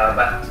is it,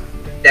 but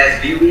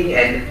there's viewing,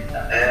 and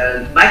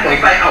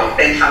 9.5 out of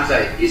 10 times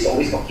is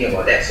always talking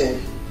about that. So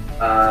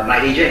my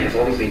agent has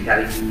always been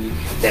telling me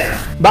that.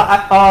 But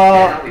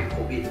now with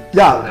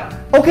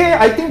COVID, okay,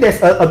 I think there's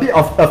a bit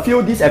of a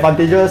few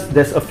disadvantages.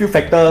 There's a few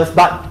factors,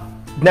 but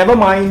never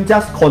mind.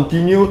 Just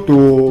continue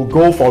to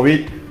go for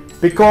it,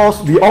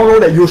 because we all know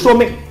that you should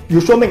make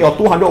your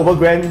 200 over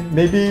grand.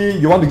 Maybe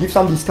you want to give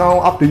some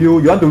discount, up to you.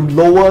 You want to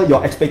lower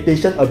your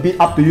expectation a bit,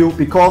 up to you.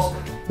 Because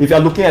if you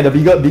are looking at the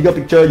bigger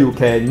picture, you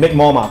can make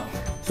more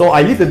So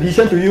I leave the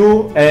decision to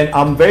you, and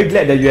I'm very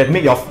glad that you have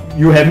made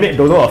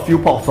a few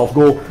pots of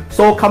gold.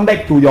 So come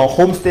back to your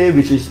homestay,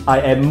 which is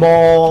I'm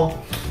more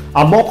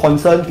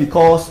concerned,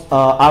 because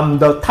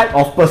I'm the type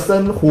of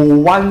person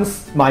who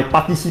wants my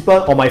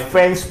participant or my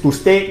friends to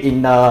stay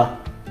in a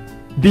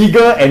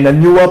bigger and a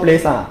newer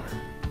place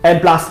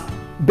And plus,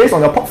 based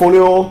on your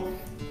portfolio,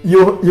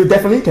 you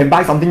definitely can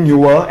buy something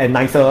newer and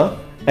nicer,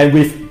 and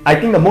I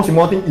think the most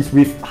important thing is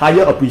with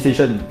higher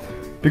appreciation.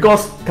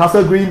 Because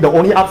Castle Green, the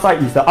only upside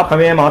is the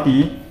upcoming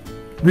MRT,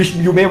 which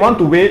you may want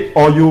to wait,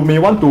 or you may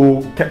want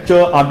to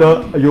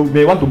you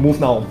may want to move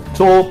now.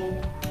 So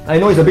I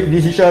know it's a big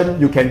decision.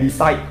 You can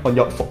decide on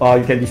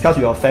you can discuss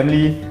with your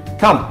family.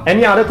 Come,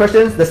 any other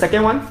questions? The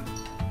second one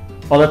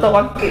or the third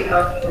one? Okay.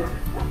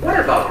 What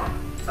about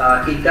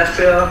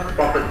industrial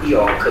property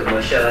or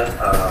commercial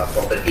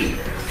property?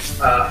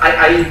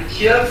 I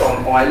hear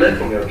from, or I learned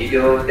from your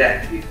video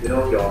that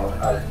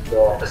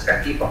your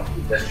perspective on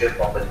industrial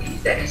property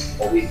is that it's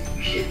always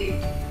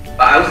appreciating.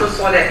 But I also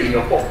saw that in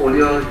your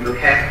portfolio you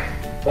have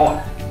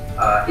bought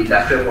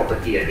industrial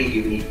property, I think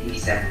Unity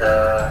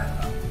Center,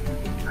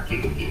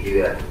 Bukit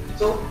area.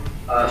 So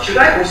should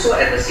I also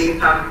at the same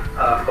time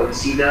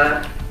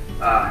consider?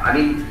 I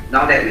mean,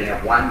 now that we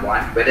have one,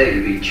 whether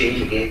it will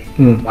change again,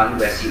 one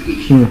resi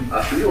each,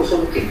 should we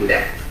also look into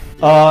that?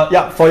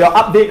 For your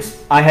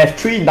updates, I have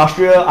 3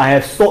 industrial. I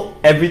have sold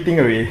everything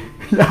already.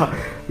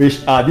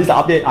 Which this is the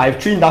update. I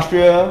have 3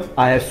 industrial.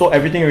 I have sold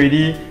everything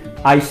already.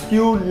 I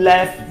still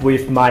left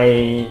with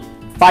my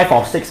 5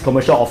 or 6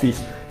 commercial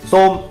office.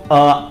 So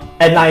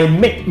and I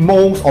make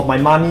most of my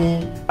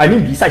money. I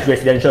mean, besides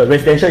residential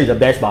is the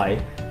best buy.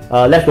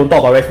 Let's don't talk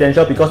about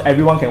residential because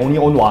everyone can only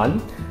own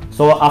one.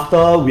 So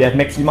after we have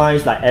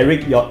maximized, like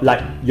Eric,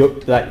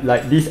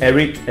 like this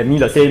Eric and me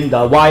the same.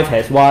 The wife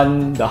has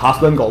one. The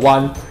husband got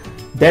one.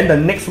 Then the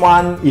next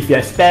one, if you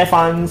have spare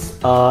funds,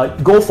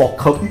 go for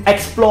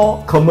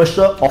explore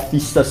commercial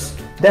offices.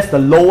 That's the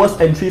lowest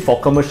entry for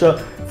commercial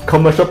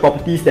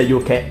properties that you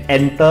can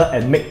enter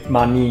and make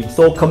money.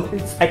 So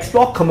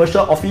explore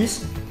commercial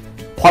office.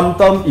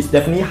 Quantum is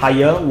definitely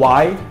higher.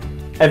 Why?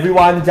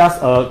 Everyone just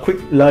quick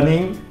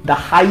learning. The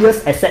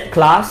highest asset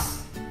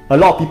class, a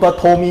lot of people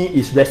told me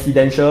is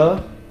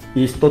residential.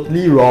 Is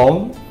totally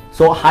wrong.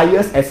 So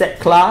highest asset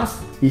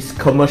class is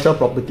commercial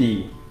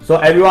property. So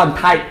everyone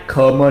type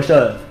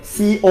commercial,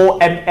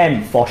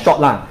 COMM for short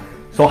lah.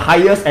 So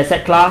highest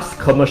asset class,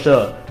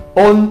 commercial.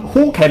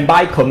 Who can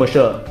buy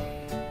commercial?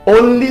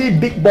 Only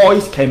big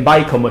boys can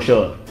buy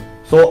commercial.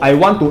 So I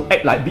want to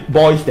act like big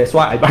boys, that's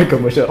why I buy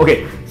commercial.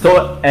 Okay,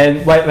 so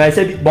and when I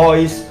say big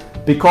boys,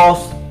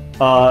 because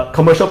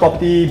commercial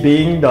property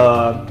being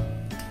the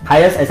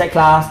highest asset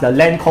class, the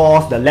land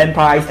cost, the land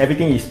price,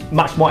 everything is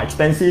much more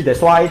expensive.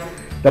 That's why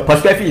the per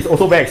square feet is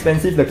also very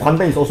expensive. The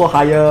quantum is also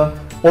higher.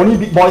 Only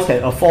big boys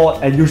can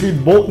afford, and usually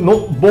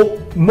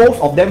most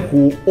of them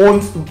who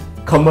owns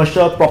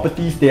commercial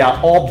properties, they are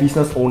all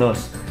business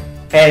owners.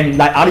 And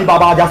like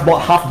Alibaba just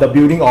bought half the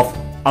building of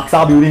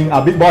AXA building.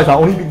 Big boys are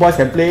only big boys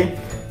can play.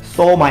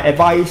 So my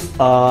advice,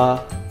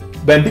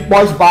 when big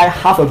boys buy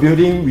half a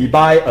building, we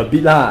buy a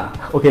bit lah.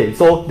 Okay,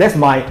 so that's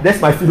my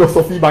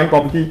philosophy buying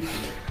property.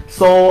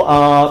 So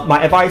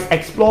my advice,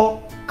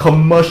 explore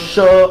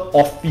commercial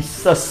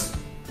offices.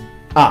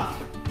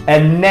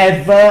 And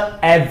never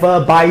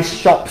ever buy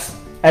shops.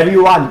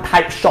 Everyone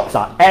type shops,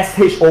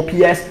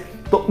 SHOPS.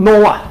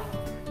 No one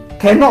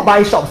cannot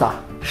buy shops.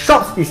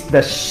 Shops is the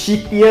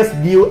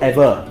shittiest deal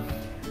ever.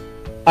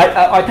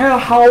 I tell you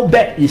how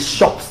bad is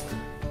shops.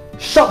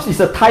 Shops is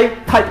a type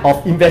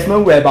of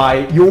investment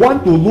whereby you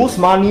want to lose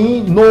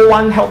money, no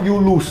one help you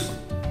lose.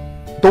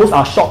 Those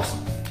are shops.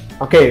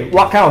 Okay,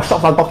 what kind of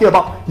shops I'm talking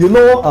about? You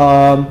know,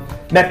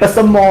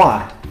 Macpherson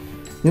Mall.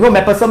 You know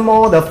Macpherson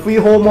Mall, the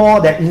freehold mall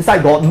that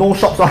inside got no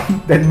shops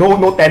one, that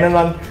no tenant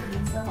one.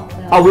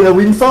 With the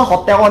Windsor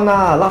Hotel one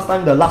last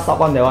time the last sub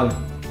one that one.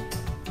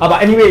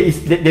 But anyway,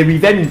 they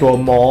revamped into a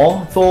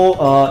mall,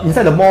 so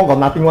inside the mall got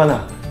nothing one.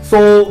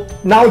 So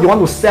now you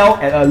want to sell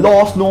at a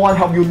loss, no one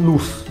help you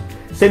lose.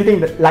 Same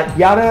thing like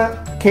the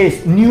other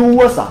case, New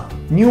West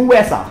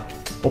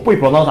我不会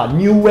pronounce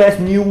New West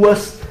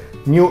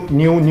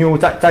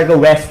在个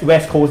West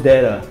Coast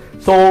there 的.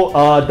 So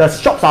the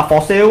shops are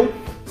for sale.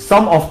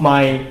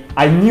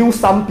 I knew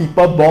some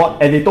people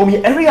bought and they told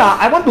me, Eric,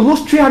 I want to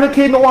lose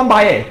 300k, no one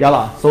buy it.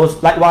 So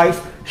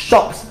likewise,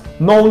 shops.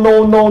 No.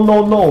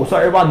 So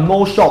everyone,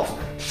 no shops.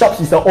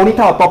 Shops is the only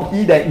type of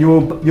property that you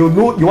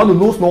want to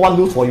lose, no one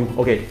lose for you.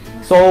 Okay.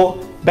 So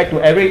back to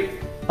Eric.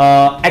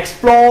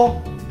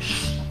 Explore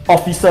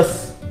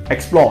offices.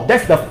 Explore.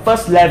 That's the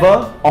first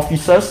level,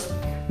 offices.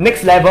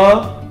 Next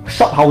level,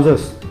 shop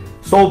houses.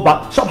 So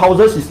but shop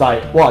houses is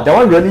like, wow, that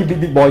one really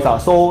big boys.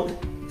 So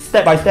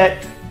step by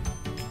step.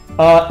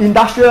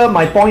 Industrial,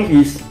 my point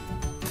is,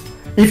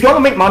 if you want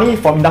to make money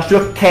from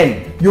industrial,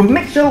 you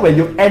make sure when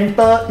you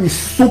enter is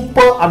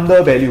super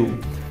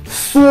undervalued,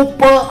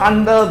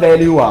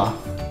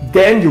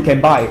 then you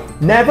can buy.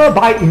 Never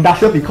buy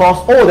industrial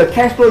because the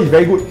cash flow is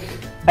very good.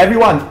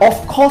 Everyone, of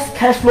course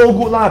cash flow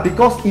good lah,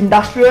 because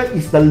industrial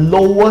is the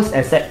lowest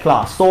asset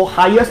class. So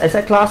highest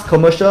asset class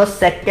commercial,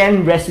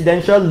 second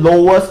residential,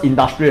 lowest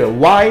industrial.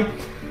 Why?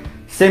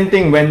 Same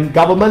thing, when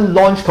government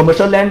launch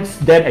commercial lands,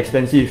 then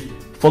expensive.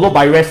 Followed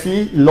by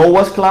Resi,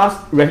 lowest class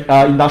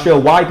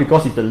industrial. Why?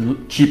 Because it's the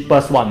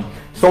cheapest one.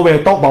 So when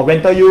you talk about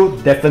rental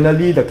yield,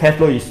 definitely the cash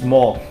flow is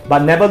more.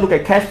 But never look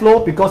at cash flow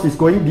because it's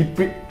going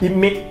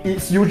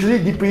it's usually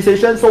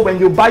depreciation. So when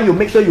you buy, you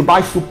make sure you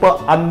buy super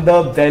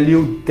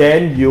undervalued,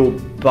 then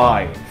you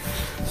buy.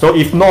 So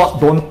if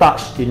not, don't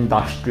touch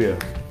industrial.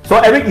 So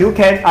Eric, you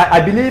can, I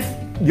believe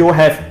you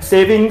have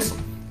savings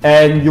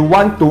and you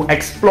want to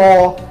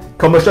explore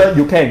commercial,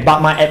 you can.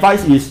 But my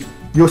advice is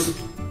you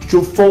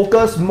should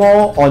focus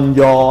more on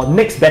your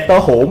next better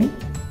home,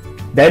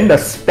 then the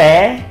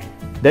spare,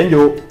 then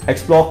you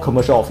explore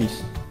commercial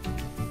office.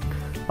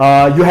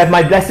 You have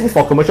my blessings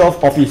for commercial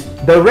office.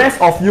 The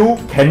rest of you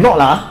cannot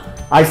lah.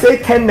 I say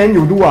can, then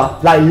you do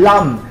like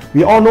Lam.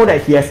 We all know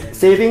that he has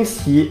savings.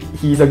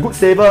 He's a good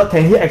saver.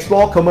 Can he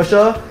explore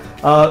commercial?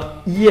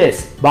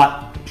 Yes,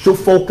 but should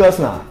focus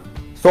lah.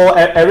 So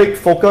Eric,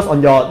 focus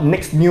on your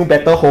next new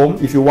better home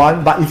if you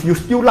want. But if you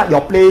still like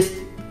your place,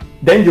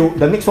 then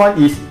the next one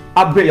is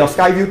upgrade your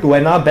Sky Vue to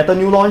another better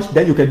new launch,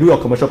 then you can do your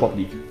commercial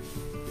property.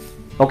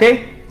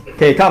 Okay,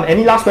 come.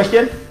 Any last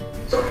question?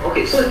 So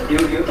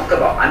you talk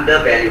about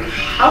undervalue.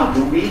 How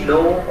do we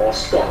know or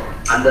spot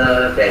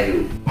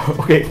undervalue?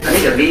 Okay. I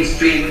mean the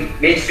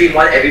mainstream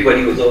one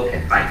everybody also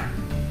can find.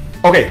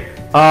 Okay.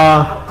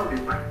 How do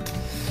you find?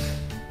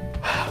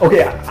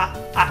 Okay.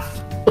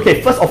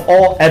 Okay. First of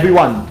all,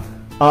 everyone,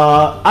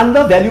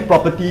 undervalued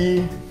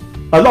property.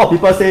 A lot of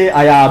people say,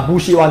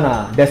 bullshit one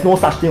there's no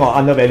such thing or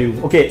undervalue.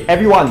 Okay,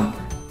 everyone,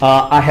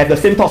 I have the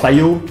same thoughts like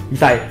you.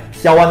 It's like,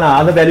 sell one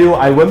undervalue,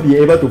 I won't be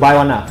able to buy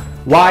one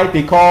Why?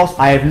 Because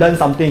I have learned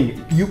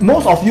something.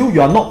 Most of you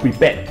are not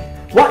prepared.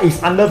 What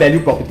is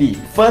undervalued property?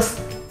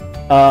 First,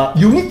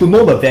 you need to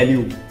know the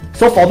value.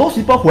 So for those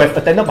people who have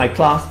attended my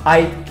class,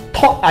 I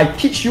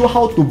teach you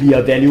how to be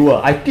a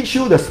valuer. I teach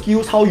you the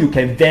skills how you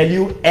can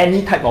value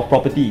any type of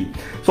property.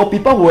 So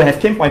people who have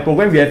came from my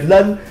program, we have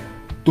learned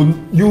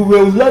you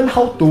will learn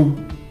how to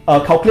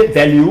calculate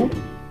value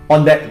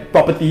on that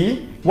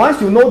property. Once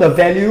you know the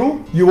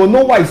value, you will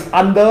know what is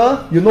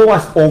under, you know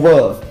what's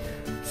over.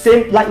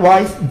 Same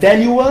likewise,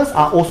 valuers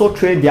are also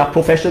trained, they are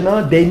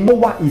professional, they know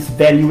what is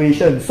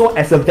valuation. So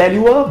as a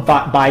valuer,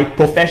 but by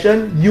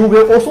profession, you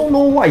will also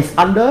know what is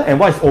under and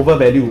what is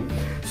overvalue.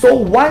 So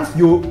once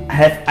you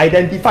have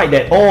identified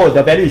that, oh,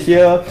 the value is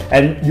here,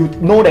 and you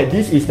know that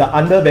this is the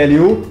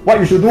undervalue,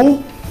 what you should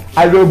do,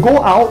 I will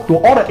go out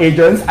to all the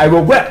agents, I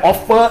will go and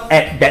offer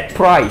at that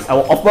price. I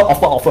will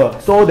offer.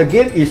 So the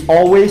game is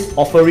always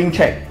offering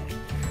check.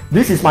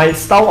 This is my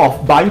style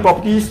of buying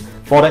properties.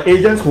 For the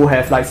agents who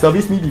have like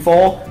serviced me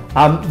before,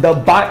 I'm the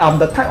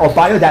type of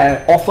buyer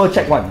that I offer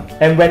check one.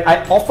 And when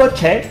I offer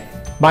check,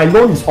 my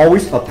loan is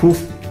always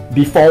approved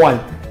before one.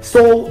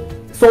 So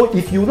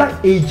if you like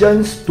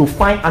agents to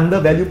find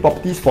undervalued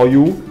properties for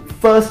you,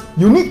 first,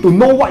 you need to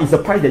know what is the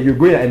price that you're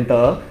going to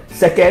enter.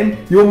 Second,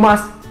 you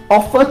must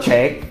offer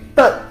check.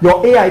 Third,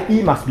 your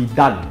AIP must be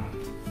done.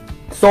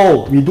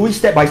 So we do it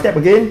step by step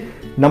again.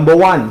 Number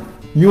one,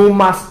 you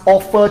must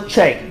offer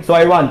check. So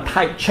everyone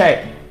type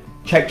check.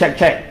 Check.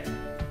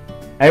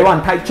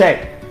 Everyone type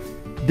check.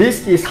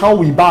 This is how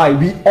we buy.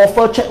 We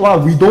offer check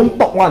one. We don't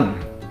talk one.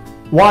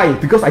 Why?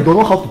 Because I don't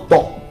know how to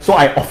talk. So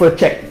I offer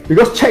check.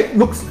 Because check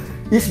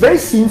it's very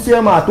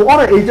sincere ma. To all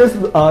the agents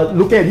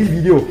looking at this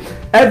video,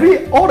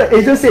 all the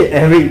agents say,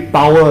 Eric,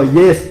 power,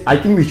 yes, I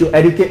think we should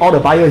educate all the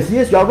buyers.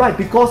 Yes, you are right,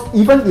 because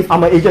even if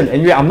I'm an agent,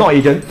 anyway, I'm not an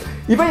agent,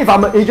 even if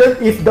I'm an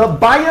agent, if the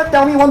buyer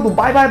tell me want to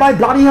buy,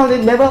 bloody hell,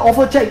 they never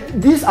offer check.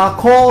 These are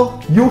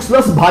called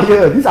useless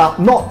buyers. These are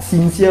not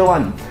sincere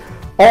one.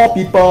 All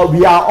people,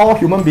 we are all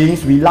human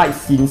beings, we like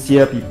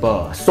sincere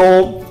people.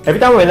 So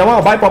every time when I want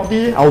to buy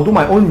property, I'll do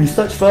my own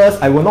research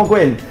first. I will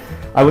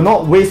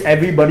not waste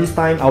everybody's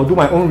time. I'll do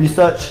my own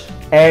research.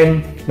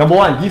 And number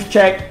one, give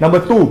check. Number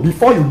two,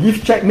 before you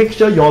give check, make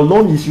sure your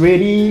loan is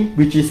ready,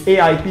 which is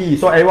AIP.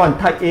 So everyone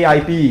type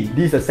AIP.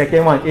 This is the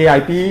second one,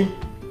 AIP.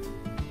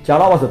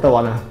 Jala, what's the third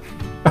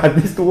one?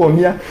 These two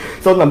only.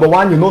 So number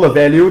one, you know the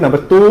value.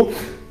 Number two,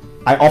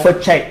 I offer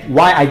check.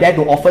 Why I dare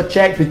to offer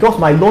check? Because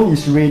my loan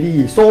is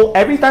ready. So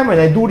every time when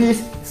I do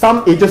this,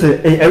 some agents say,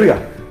 hey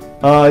Eric,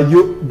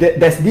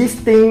 there's this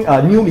thing,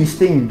 new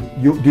listing.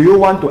 Do you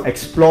want to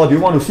explore? Do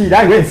you want to see?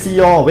 Then I go and see.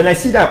 When I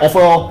see that, I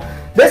offer.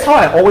 That's how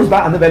I always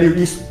buy undervalue.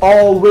 Is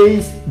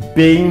always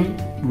being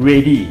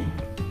ready.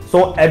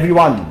 So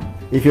everyone,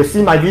 if you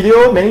see my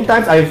video many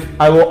times,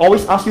 I will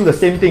always ask you the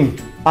same thing.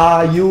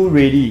 Are you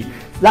ready?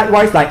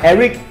 Likewise, like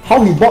Eric,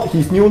 how he bought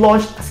his new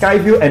launch Sky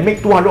Vue and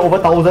make 200 over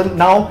 1,000.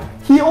 Now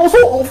he also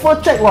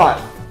offered check what?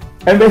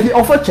 And when he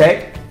offered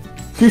check,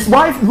 his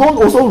wife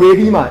loan also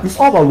ready ma. It's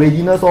all about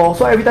readiness.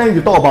 So every time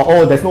you talk about,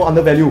 oh, there's no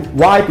undervalue.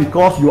 Why?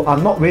 Because you are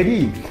not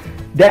ready.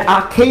 There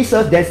are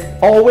cases, there's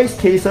always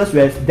cases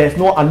where there's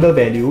no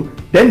undervalue.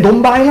 Then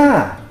don't buy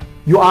lah.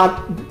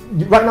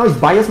 Right now it's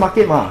buyer's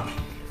market ma.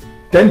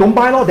 Then don't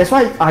buy lor. That's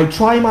why I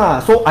try ma.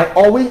 So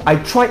I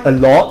try a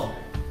lot.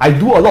 I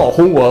do a lot of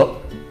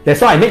homework. That's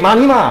why I make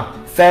money ma.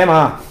 Fair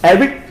ma.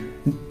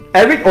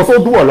 Eric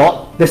also do a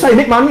lot. That's why I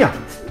make money ah.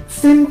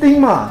 Same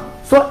thing ma.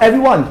 So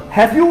everyone,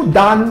 have you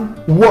done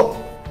work,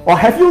 or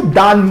have you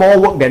done more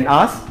work than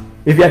us?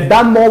 If you have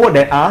done more work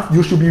than us,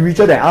 you should be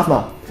richer than us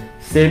ma.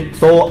 Same.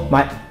 So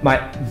my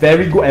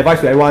very good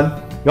advice to everyone: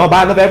 you want to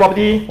buy another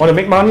property, want to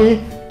make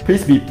money,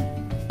 please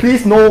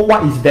know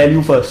what is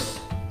value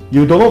first.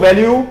 You don't know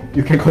value,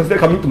 you can consider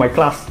coming to my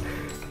class.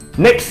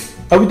 Next,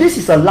 this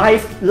is a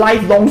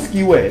lifelong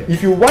skill.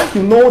 If you want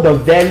to know the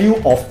value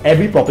of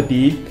every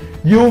property,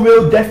 you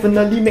will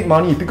definitely make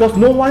money, because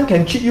no one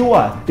can cheat you.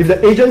 If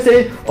the agent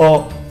say,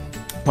 oh,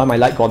 why my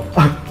light gone?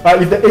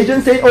 If the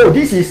agent say, oh,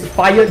 this is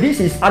fire, this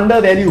is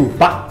undervalue,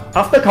 but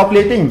after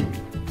calculating,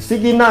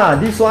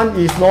 Sigina, this one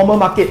is normal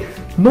market,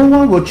 no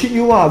one will cheat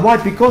you. Why?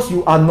 Because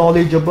you are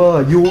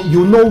knowledgeable.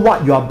 You know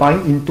what you are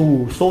buying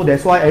into. So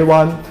that's why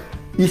everyone,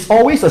 it's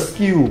always a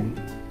skill,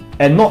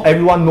 and not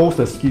everyone knows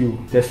the skill.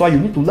 That's why you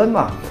need to learn.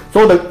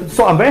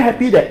 So I'm very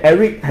happy that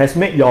Eric has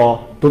made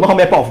your don't know how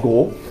many pot of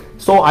gold.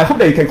 So I hope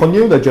that you can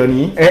continue the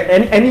journey.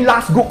 Any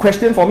last good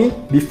question for me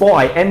before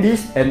I end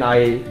this and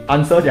I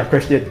answer their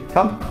question?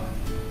 Come.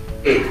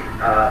 Hey,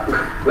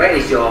 where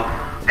is your...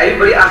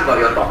 Everybody ask about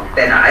your top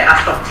 10. I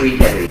asked top 3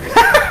 already.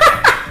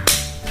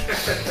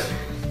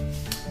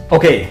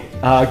 Okay,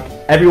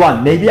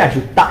 everyone, maybe I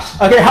should touch.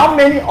 Okay, how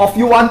many of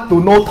you want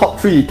to know top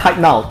 3? Type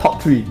now, top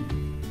 3.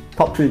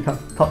 Top 3, come,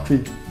 top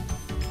 3.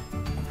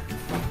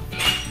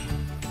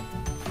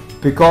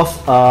 Because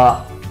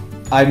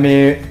I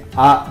may...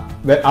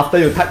 after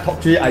you type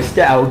top 3, I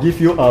scared I will give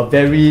you a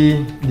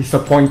very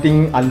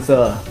disappointing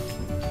answer.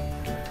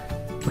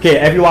 Okay,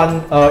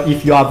 everyone,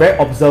 if you are very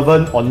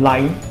observant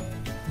online,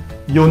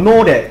 you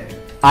know that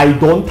I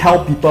don't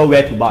tell people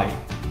where to buy.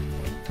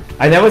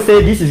 I never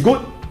say this is good,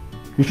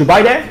 you should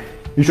buy there,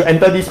 you should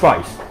enter this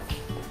price.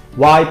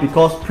 Why?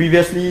 Because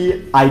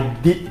previously I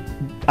did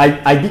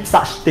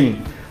such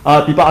thing.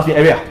 People ask me,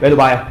 area, where to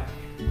buy?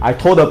 I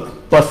told the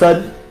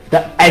person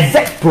the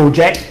exact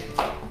project.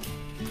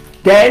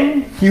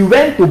 Then he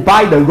went to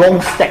buy the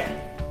wrong stack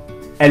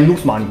and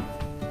lose money.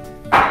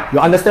 You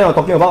understand what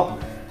I'm talking about?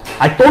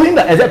 I told him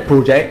the exact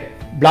project.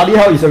 Bloody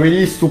hell, is a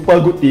really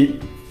super good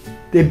tip.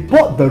 they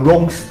bought the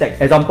wrong stack.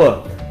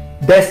 Example,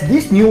 there's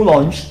this new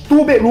launch,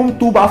 2 bedroom,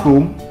 2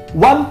 bathroom,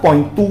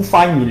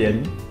 1.25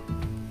 million.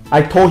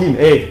 I told him,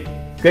 hey,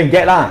 go and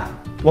get lah.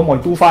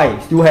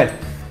 1.25, still have.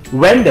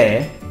 Went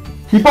there,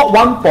 he bought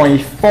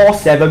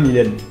 1.47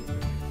 million.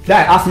 Then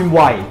I asked him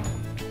why.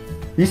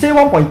 He said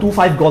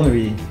 1.25 gone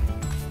already.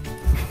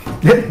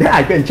 then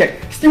I go and check.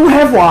 Still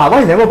have why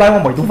you never buy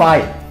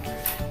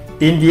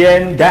 1.25? In the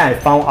end, then I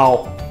found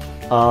out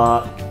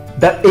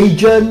the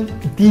agent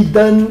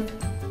didn't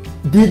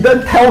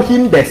tell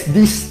him there's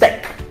this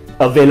stack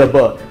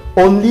available.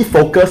 Only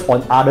focus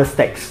on other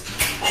stacks.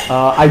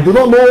 I do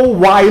not know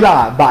why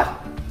lah, but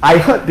I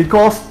heard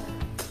because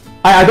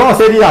I don't want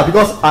to say this lah,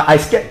 because I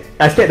scared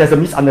there's a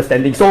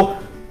misunderstanding. So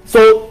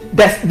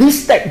there's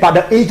this stack, but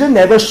the agent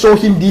never showed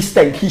him this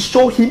stack. He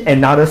showed him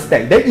another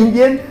stack. Then in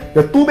the end,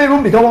 the 2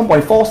 bedroom become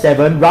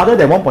 1.47 rather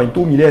than 1.2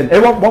 million.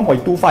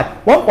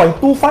 1.25.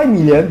 1.25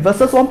 million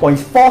versus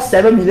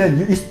 1.47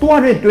 million is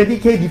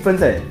 220k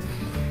difference.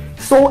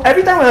 So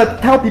every time I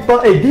tell people,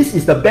 hey, this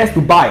is the best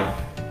to buy.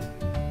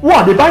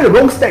 Wow, they buy the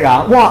wrong stack.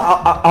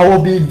 Wow, I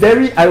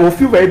will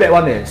feel very bad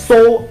one.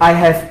 So I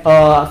have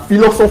a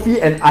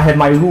philosophy and I have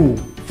my rule.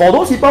 For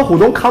those people who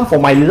don't come for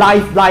my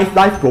live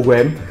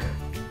program,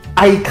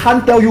 I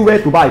can't tell you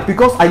where to buy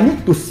because I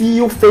need to see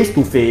you face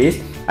to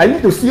face. I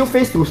need to see you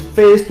face to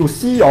face to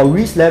see your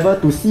risk level,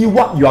 to see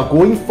what you are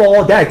going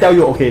for. Then I tell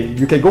you, okay,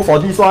 you can go for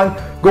this one,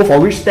 go for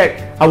which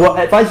stack. I will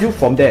advise you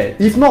from there.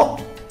 If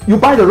not, you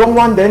buy the wrong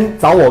one, then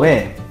找我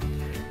咩?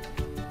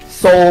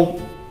 So,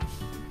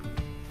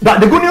 but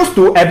the good news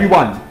to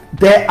everyone,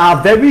 there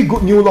are very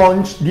good new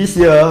launch this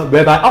year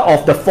whereby out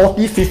of the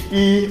 40,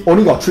 50,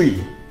 only got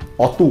 3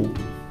 or 2.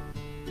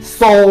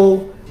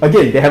 So,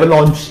 again, they haven't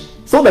launched.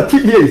 So the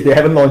tip here is they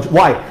haven't launched.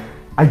 Why?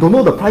 I don't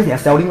know the price they are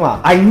selling.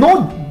 I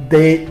know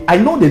they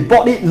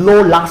bought it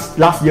low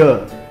last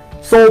year.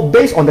 So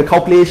based on the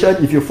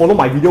calculation, if you follow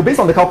my video,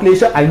 based on the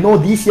calculation, I know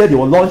this year they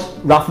will launch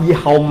roughly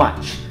how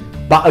much.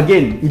 But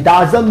again, it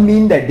doesn't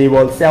mean that they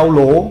will sell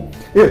low.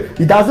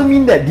 It doesn't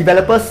mean that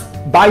developers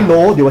buy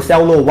low, they will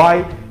sell low.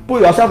 Why?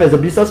 Put yourself as a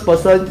business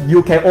person,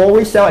 you can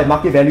always sell at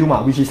market value,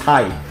 which is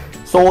high.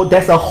 So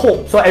there's a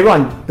hope. So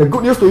everyone, the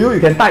good news to you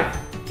can type,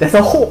 there's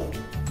a hope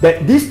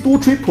that these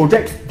 2-3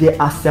 projects, they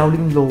are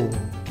selling low.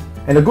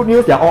 And the good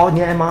news, they are all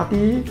near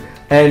MRT.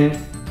 And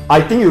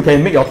I think you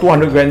can make your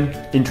 200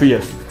 grand in 3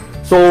 years.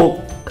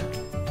 So,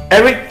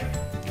 Eric,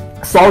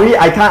 sorry,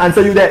 I can't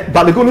answer you that.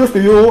 But the good news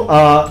to you,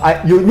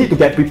 you need to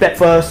get prepared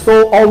first.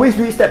 So always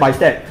do it step by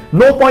step.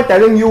 No point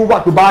telling you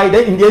what to buy,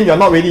 then in the end you're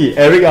not ready.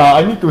 Eric,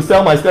 I need to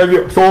sell my Sky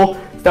Vue. So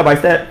step by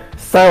step,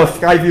 sell a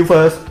Sky Vue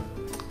first.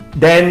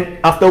 Then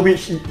after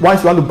which,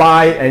 once you want to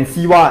buy and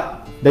see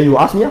what, then you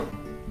ask me.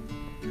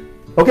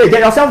 Okay, get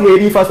yourself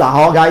ready first,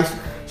 guys.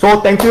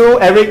 So thank you,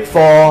 Eric,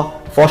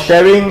 for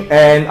sharing,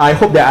 and I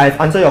hope that I've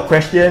answered your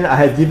question. I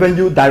have given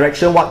you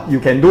direction what you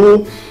can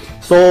do.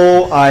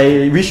 So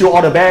I wish you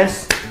all the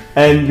best,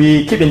 and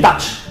we keep in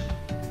touch.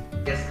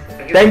 Yes,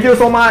 thank you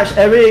so much,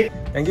 Eric.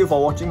 Thank you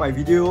for watching my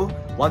video.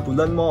 Want to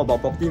learn more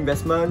about property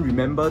investment?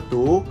 Remember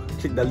to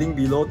click the link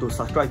below to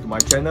subscribe to my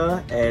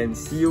channel, and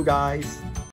see you guys.